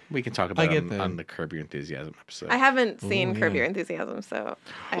know. We can talk about it on the Curb Your Enthusiasm episode. I haven't seen Curb Your Enthusiasm, so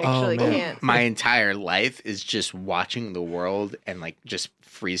I actually can't. My entire life is just watching the world and like just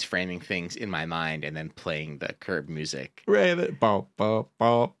freeze framing things in my mind and then playing the Curb music. Right. It's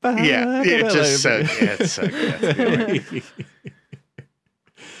so good.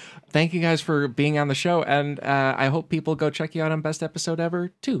 Thank you guys for being on the show, and I hope people go check you out on Best Episode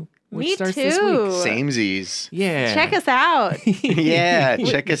Ever too. which Me starts too. this week. Samesies. Yeah. Check us out. Yeah,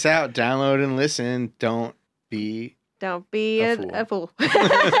 check us out. Download and listen. Don't be a fool.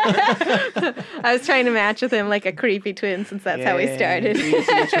 I was trying to match with him like a creepy twin since that's how we started.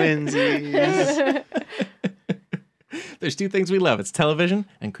 Twinsies. There's two things we love. It's television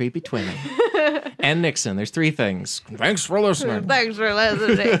and creepy twinning. And Nixon. There's three things. Thanks for listening. Thanks for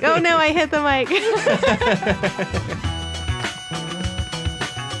listening. Oh no, I hit the mic.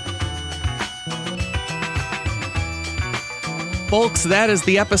 Folks, that is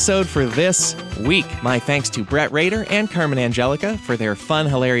the episode for this week. My thanks to Brett Rader and Carmen Angelica for their fun,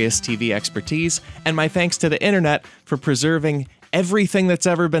 hilarious TV expertise, and my thanks to the internet for preserving everything that's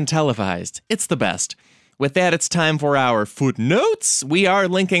ever been televised. It's the best. With that, it's time for our footnotes. We are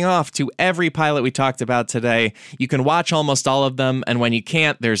linking off to every pilot we talked about today. You can watch almost all of them, and when you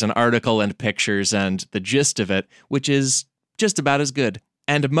can't, there's an article and pictures and the gist of it, which is just about as good.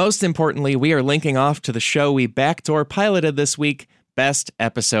 And most importantly, we are linking off to the show we backdoor piloted this week, Best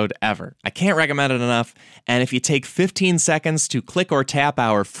Episode Ever. I can't recommend it enough, and if you take 15 seconds to click or tap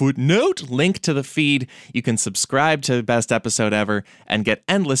our footnote link to the feed, you can subscribe to Best Episode Ever and get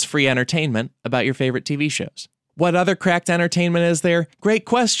endless free entertainment about your favorite TV shows. What other Cracked entertainment is there? Great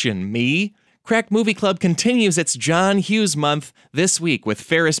question, me. Cracked Movie Club continues its John Hughes month this week with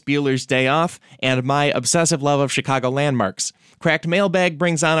Ferris Bueller's Day Off and my obsessive love of Chicago landmarks. Cracked Mailbag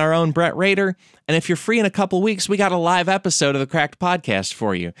brings on our own Brett Rader, and if you're free in a couple weeks, we got a live episode of the Cracked podcast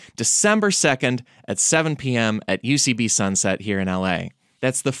for you, December 2nd at 7 p.m. at UCB Sunset here in LA.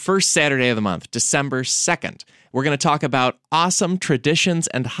 That's the first Saturday of the month, December 2nd. We're going to talk about awesome traditions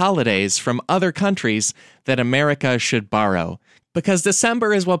and holidays from other countries that America should borrow. Because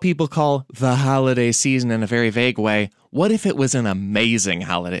December is what people call the holiday season in a very vague way. What if it was an amazing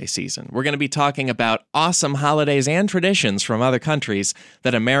holiday season? We're going to be talking about awesome holidays and traditions from other countries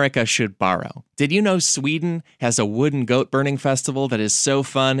that America should borrow. Did you know Sweden has a wooden goat burning festival that is so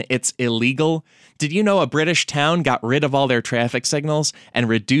fun it's illegal? Did you know a British town got rid of all their traffic signals and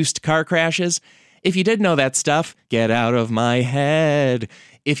reduced car crashes? If you did know that stuff, get out of my head.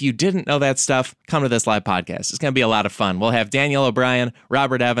 If you didn't know that stuff, come to this live podcast. It's going to be a lot of fun. We'll have Daniel O'Brien,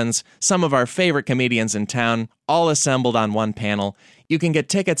 Robert Evans, some of our favorite comedians in town, all assembled on one panel. You can get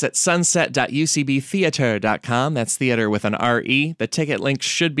tickets at sunset.ucbtheater.com. That's theater with an R-E. The ticket link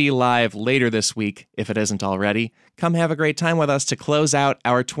should be live later this week, if it isn't already. Come have a great time with us to close out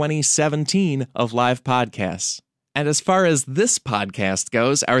our 2017 of live podcasts. And as far as this podcast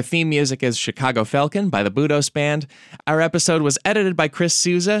goes, our theme music is Chicago Falcon by the Budos Band. Our episode was edited by Chris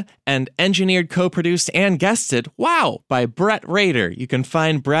Souza and engineered, co-produced, and guested, by Brett Rader. You can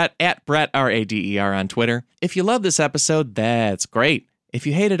find Brett at Brett, R-A-D-E-R, on Twitter. If you love this episode, that's great. If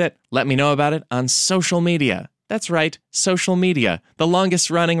you hated it, let me know about it on social media. That's right, social media, the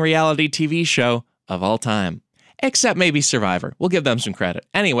longest-running reality TV show of all time. Except maybe Survivor. We'll give them some credit.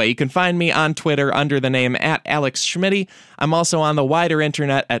 Anyway, you can find me on Twitter under the name at Alex Schmitty. I'm also on the wider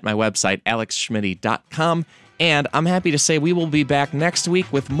internet at my website, alexschmitty.com. And I'm happy to say we will be back next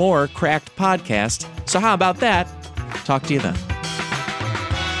week with more Cracked Podcast. So how about that? Talk to you then.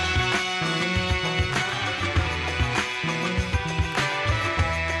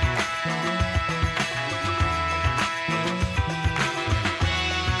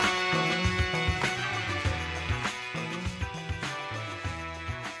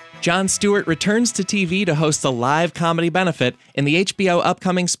 Jon Stewart returns to TV to host a live comedy benefit in the HBO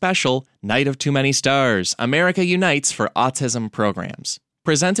upcoming special, Night of Too Many Stars, America Unites for Autism Programs.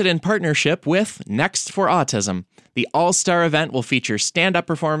 Presented in partnership with Next for Autism, the all-star event will feature stand-up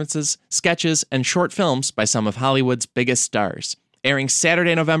performances, sketches, and short films by some of Hollywood's biggest stars. Airing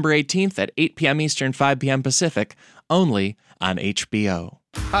Saturday, November 18th at 8 p.m. Eastern, 5 p.m. Pacific, only on HBO.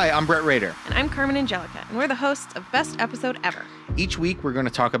 Hi, I'm Brett Rader. And I'm Carmen Angelica, and we're the hosts of Best Episode Ever. Each week, we're going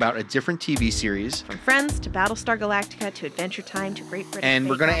to talk about a different TV series. From Friends to Battlestar Galactica to Adventure Time to Great British And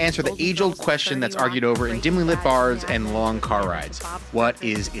we're going to answer the age-old question that's argued over in dimly lit bars and long car rides. What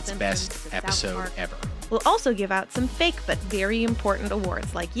is its best episode ever? We'll also give out some fake but very important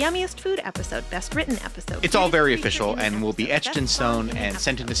awards like Yummiest Food Episode, Best Written Episode. It's all very official and will be etched in stone and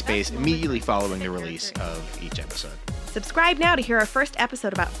sent into space immediately following the release of each episode. Subscribe now to hear our first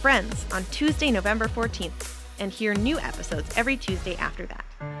episode about Friends on Tuesday, November 14th, and hear new episodes every Tuesday after that.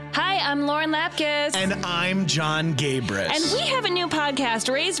 Hi, I'm Lauren Lapkus. And I'm John Gabris. And we have a new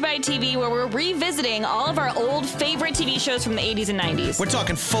podcast, Raised by TV, where we're revisiting all of our old favorite TV shows from the 80s and 90s. We're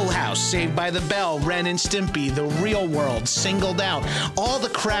talking Full House, Saved by the Bell, Ren and Stimpy, The Real World, Singled Out, all the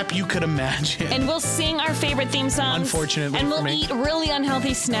crap you could imagine. And we'll sing our favorite theme songs. Unfortunately and we'll for me. eat really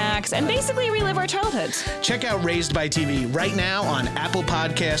unhealthy snacks and basically relive our childhoods. Check out Raised by TV right now on Apple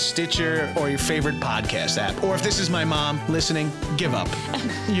Podcasts, Stitcher, or your favorite podcast app. Or if this is my mom listening, give up.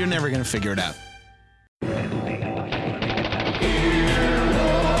 You're never going to figure it out.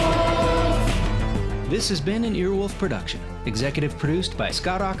 This has been an Earwolf production, executive produced by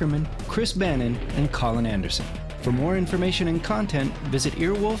Scott Aukerman, Chris Bannon, and Colin Anderson. For more information and content, visit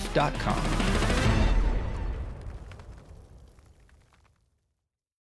earwolf.com.